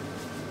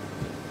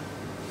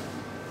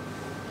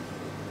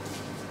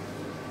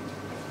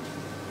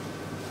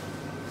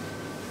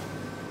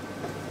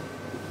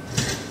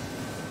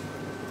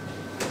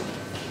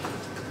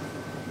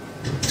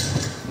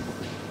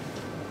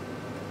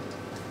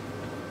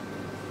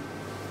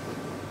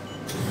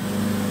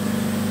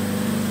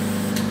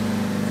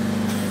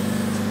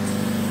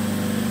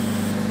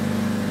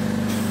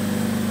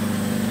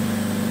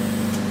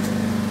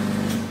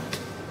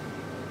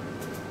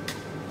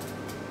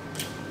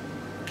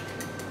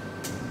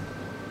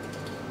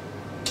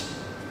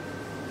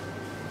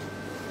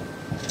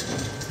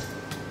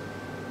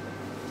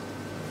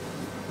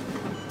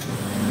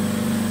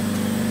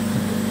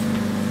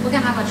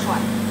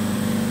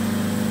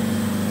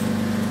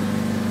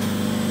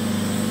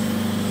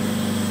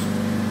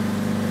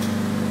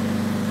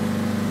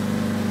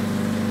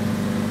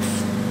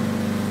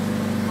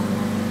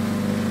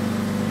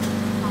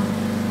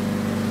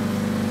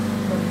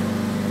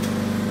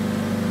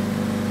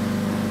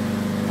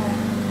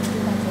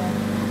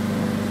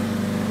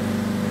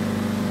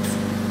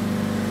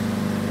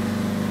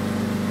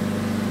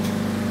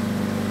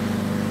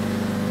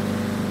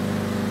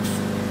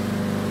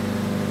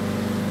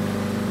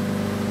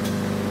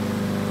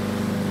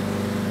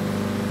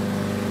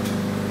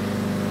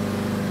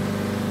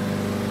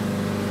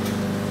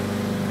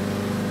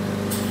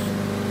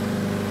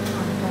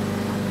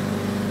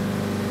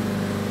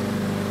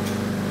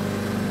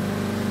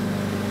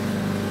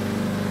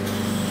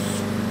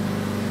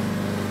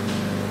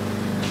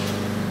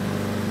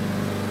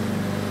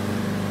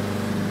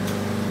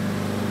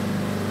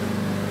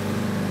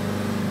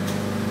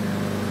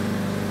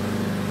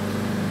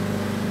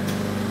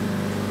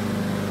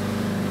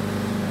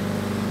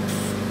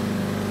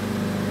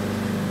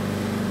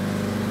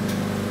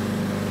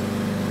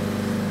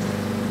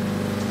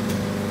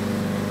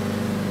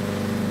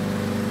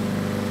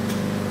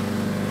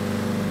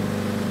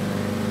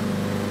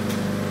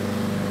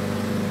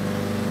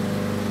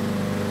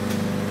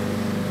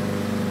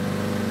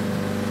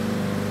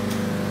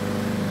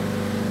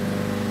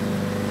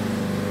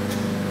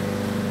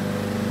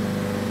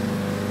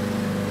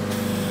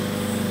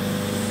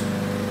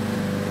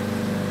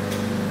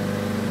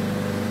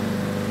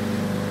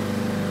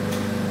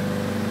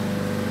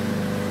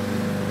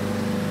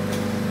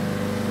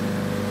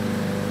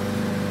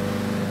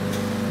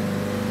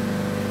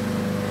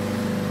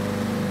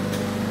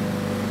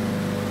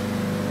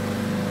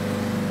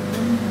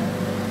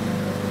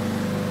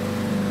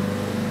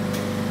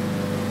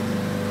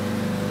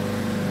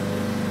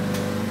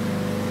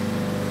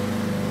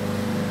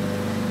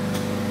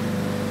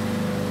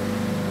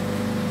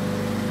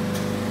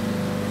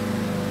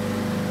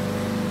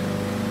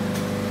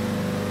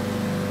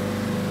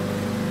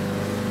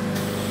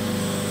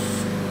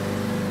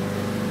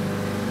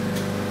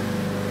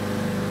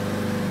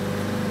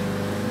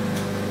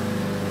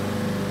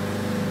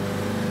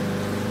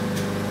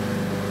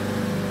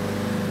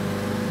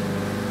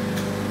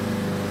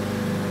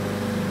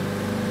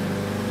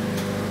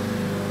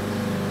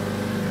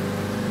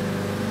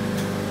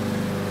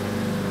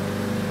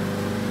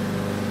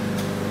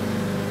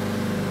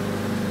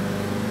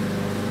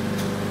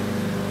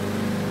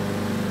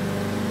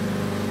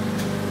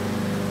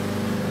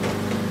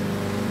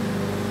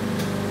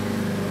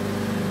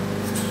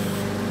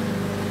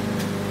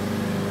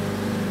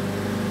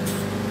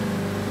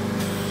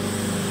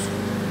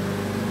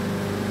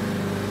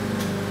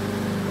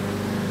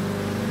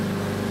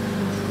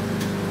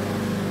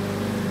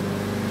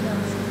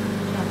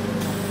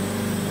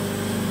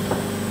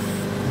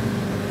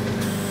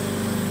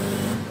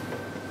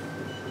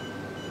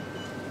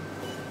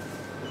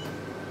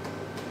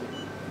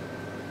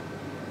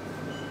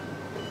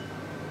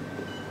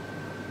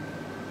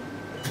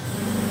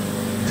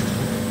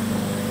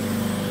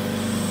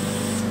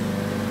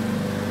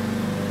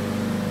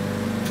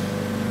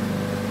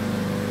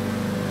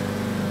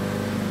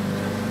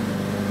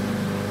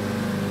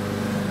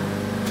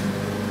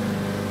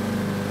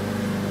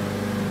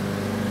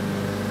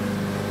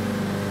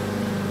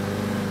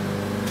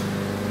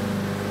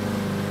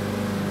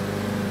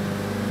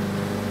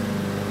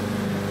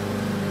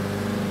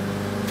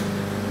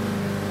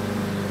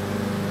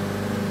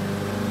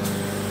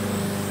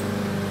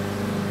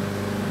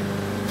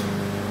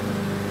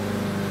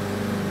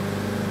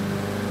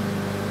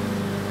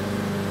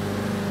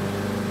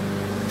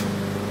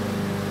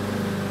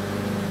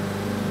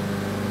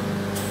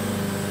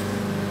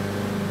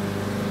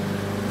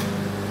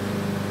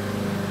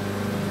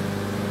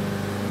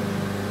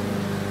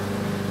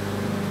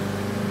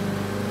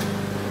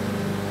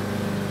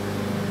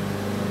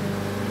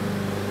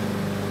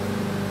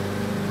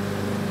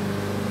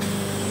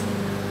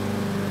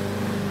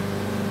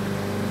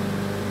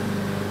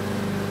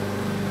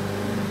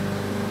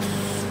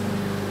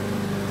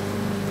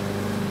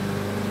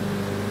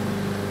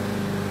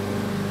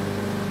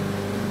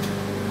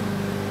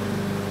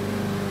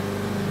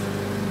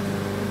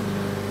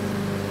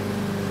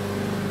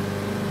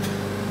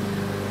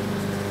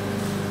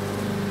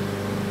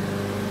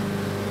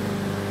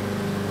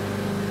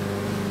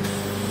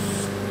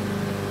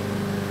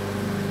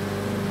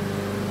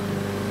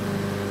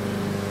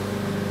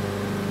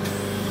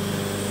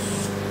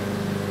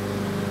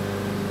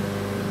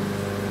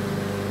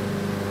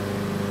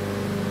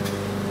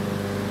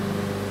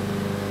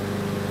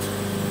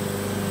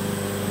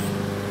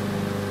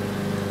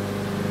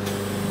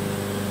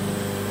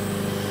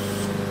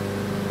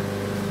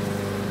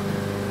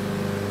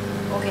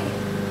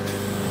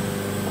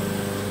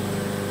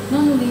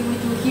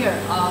 here,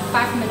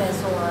 5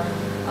 minutes or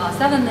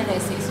 7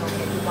 minutes is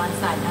okay to one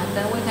side, and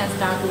then we can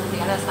start with the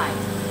other side.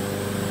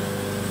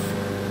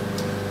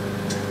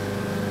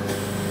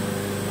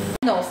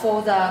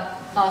 For the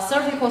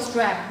cervical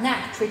strap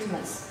neck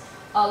treatments,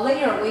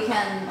 later we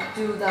can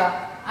do the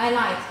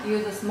eyelight,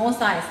 use the small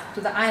size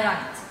to the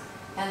eyelight,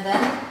 and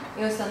then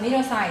use the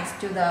middle size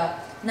to the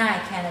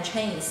neck and the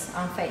chains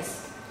on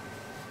face.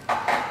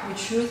 We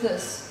choose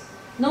this.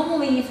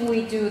 Normally if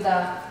we do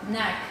the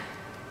neck,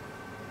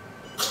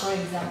 for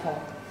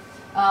example,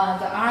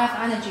 the RF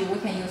energy we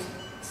can use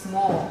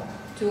small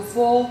to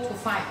 4 to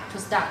 5 to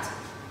start.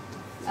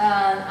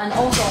 And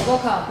also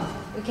vacuum,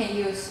 we can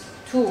use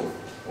 2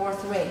 or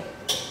 3.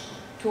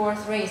 2 or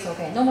 3 is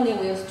okay. Normally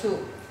we use 2.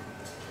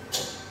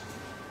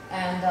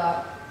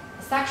 And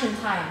section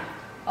time,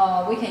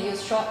 we can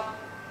use short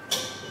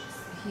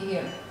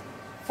here.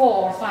 4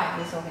 or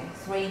 5 is okay.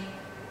 3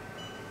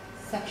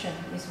 section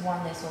is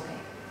 1 is okay.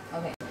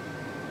 Okay.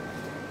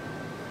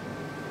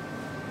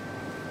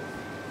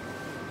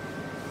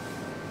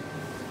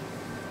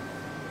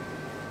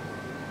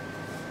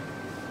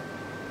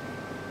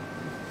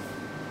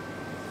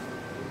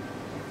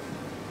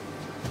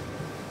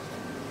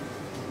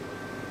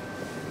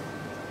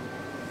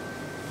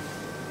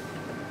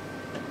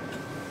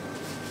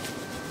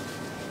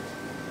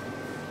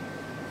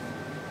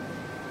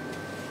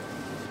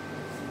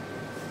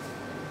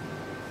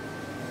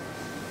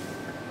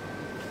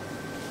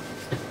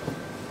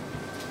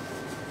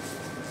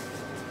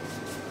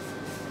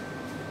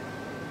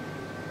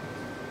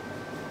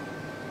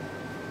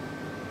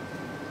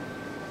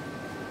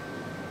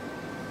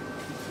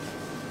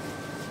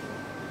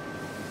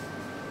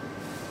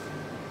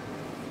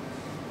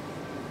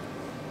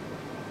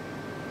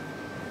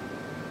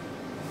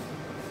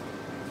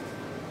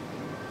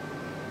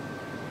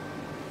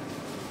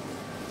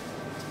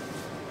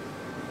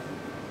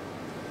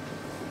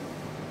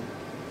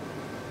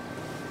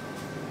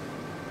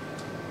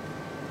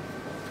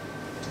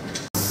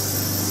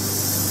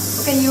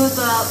 We can use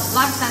the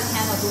large size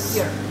handle to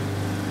here.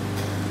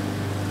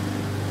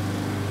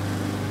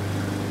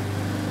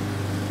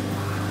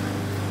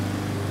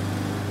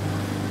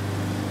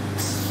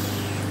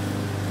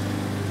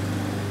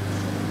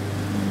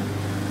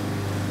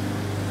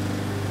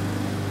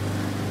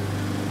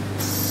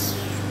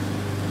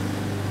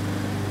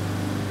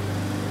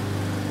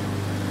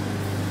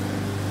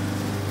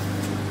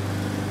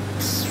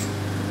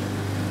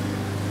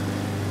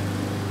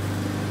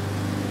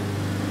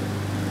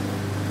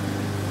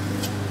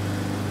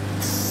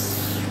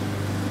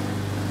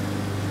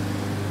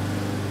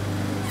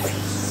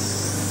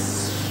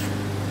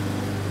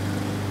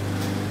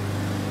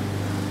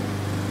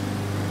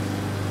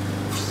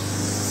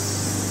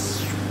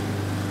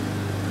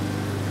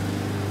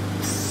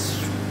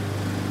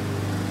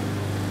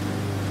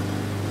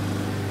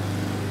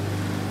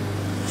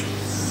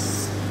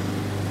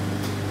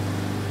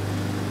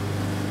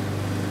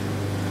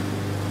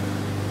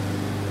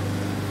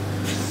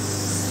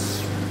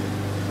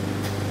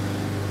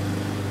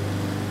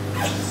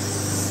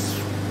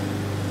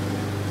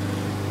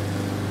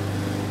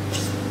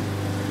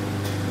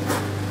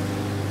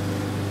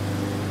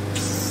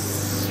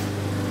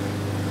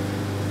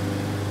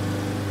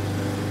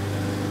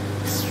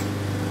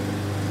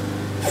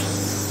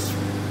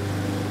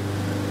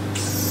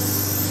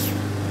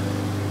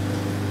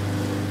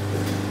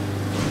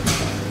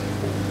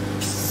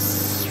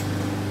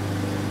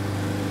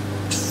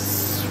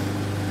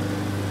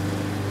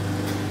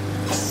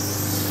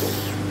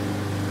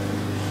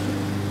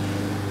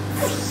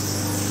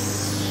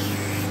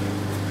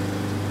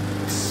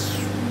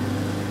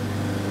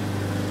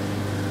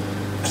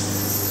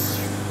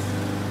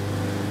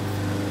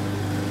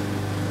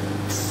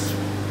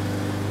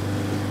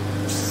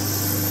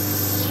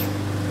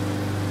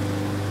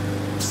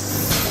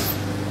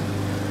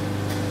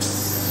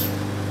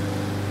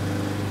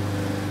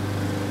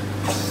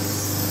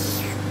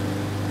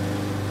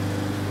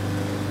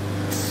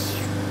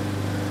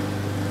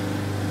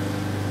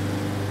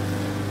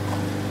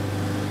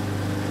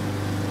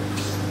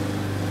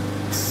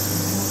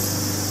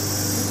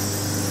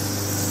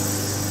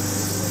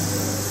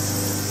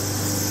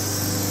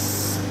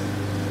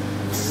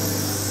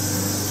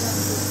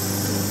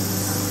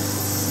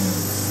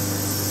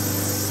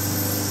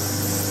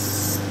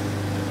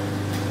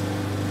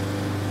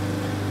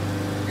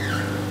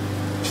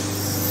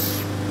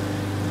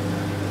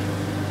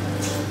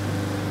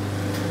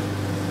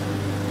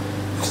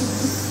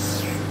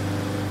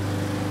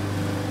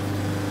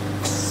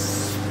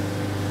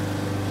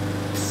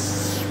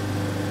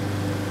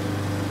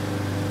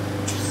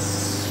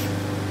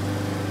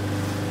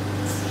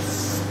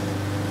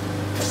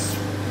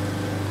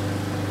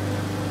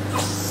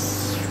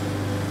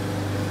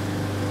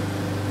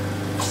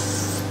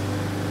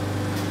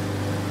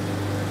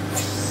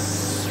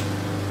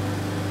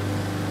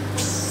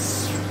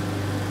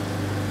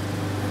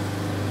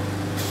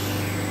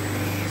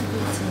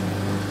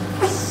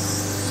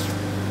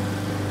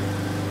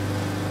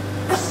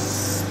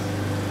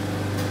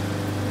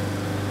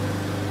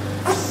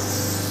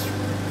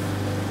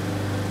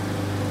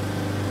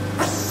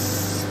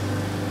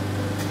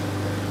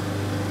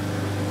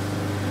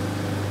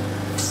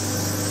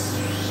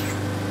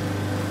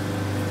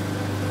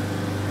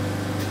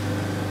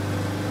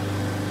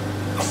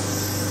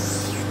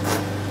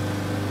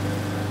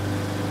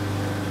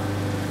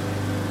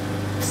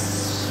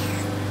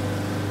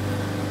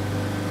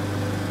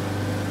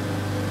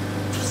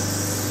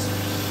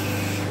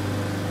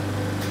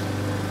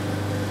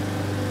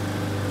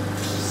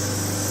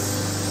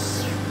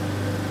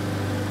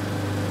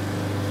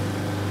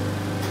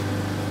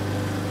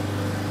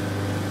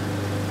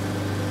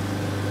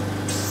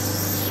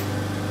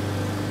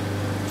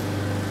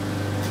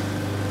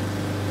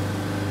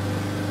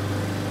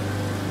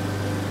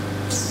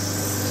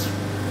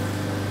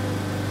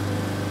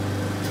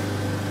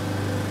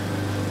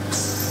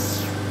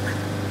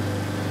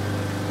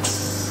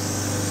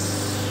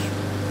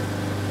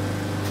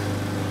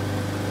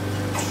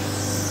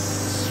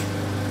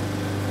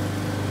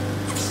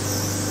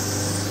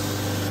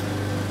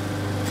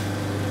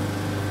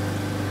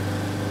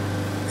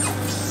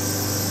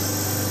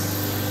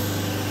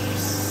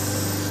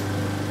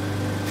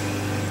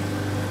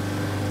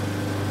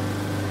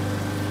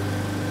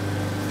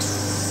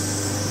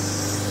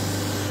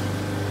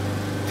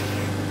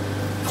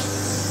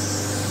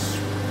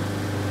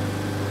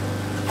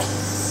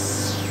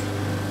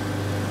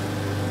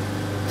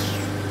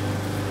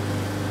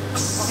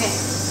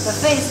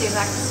 face is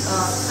like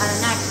and the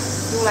neck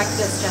do like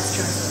this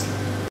gestures.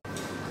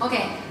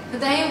 Okay,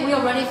 today we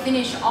already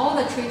finished all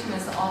the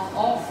treatments of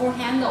all 4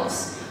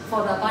 handles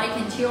for the body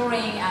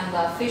contouring and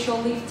the facial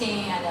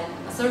lifting and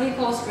the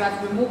cervical strap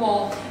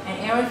removal and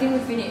everything we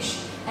finished.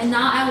 And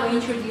now I will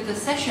introduce the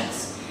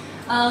sessions.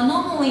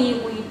 Normally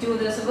we do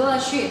this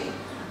Velashape.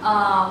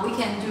 We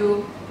can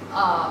do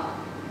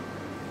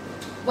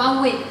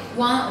 1 week,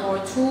 1 or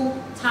 2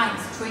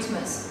 times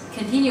treatments,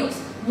 continuous.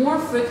 More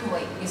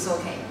frequently is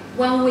okay.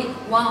 1 week,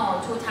 1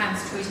 or 2 times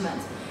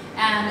treatment.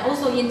 And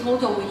also in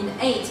total within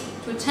 8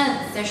 to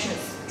 10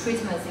 sessions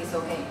treatments is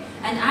okay.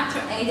 And after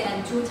 8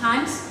 and 2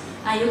 times,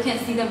 you can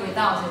see the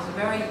results is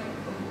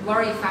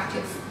very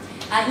effective.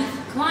 And if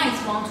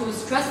clients want to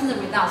strengthen the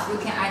results, you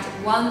can add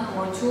 1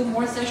 or 2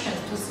 more sessions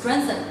to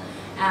strengthen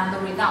the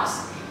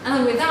results. And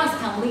the results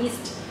can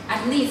last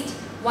at least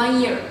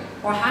 1 year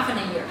or half a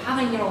year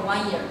or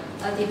 1 year.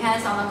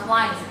 Depends on the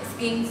client's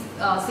skin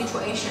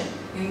situation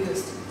you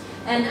used.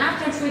 And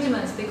after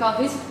treatments,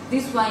 because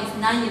this one is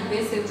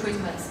non-invasive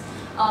treatments,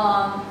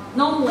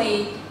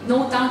 normally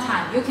no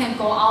downtime. You can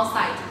go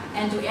outside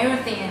and do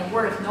everything and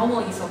work.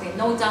 Normally it's okay,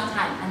 no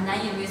downtime, and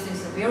non-invasive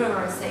is very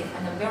safe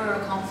and very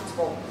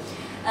comfortable.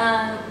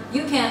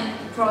 You can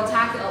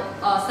protect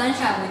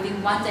sunshine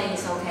within 1 day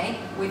is okay.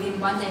 Within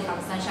 1 day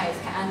from sunshine is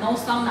okay. And no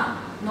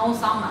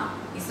sauna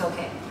is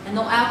okay. And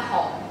no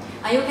alcohol.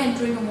 And you can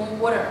drink more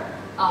water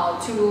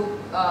to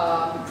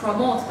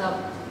promote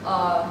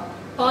the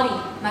body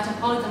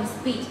metabolism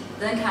speed,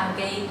 then can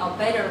gain a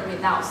better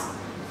results.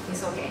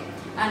 It's okay.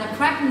 And the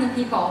pregnant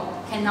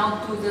people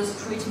cannot do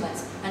this treatment.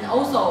 And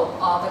also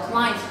the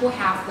clients who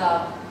have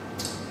the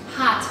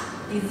heart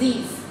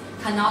disease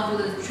cannot do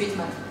this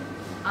treatment.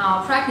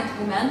 Pregnant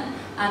women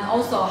and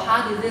also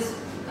heart disease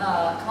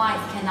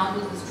clients cannot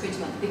do this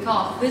treatment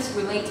because this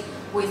relates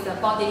with the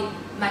body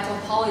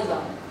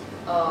metabolism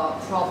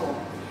problem.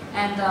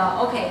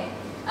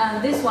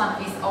 And this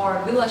one is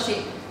our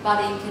Velashape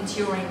body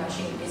contouring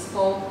machine. It's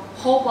for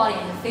whole body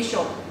and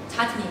facial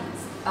tightening,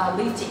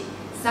 lifting,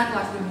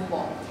 cellulite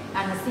removal.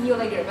 And see you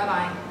later. Bye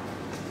bye.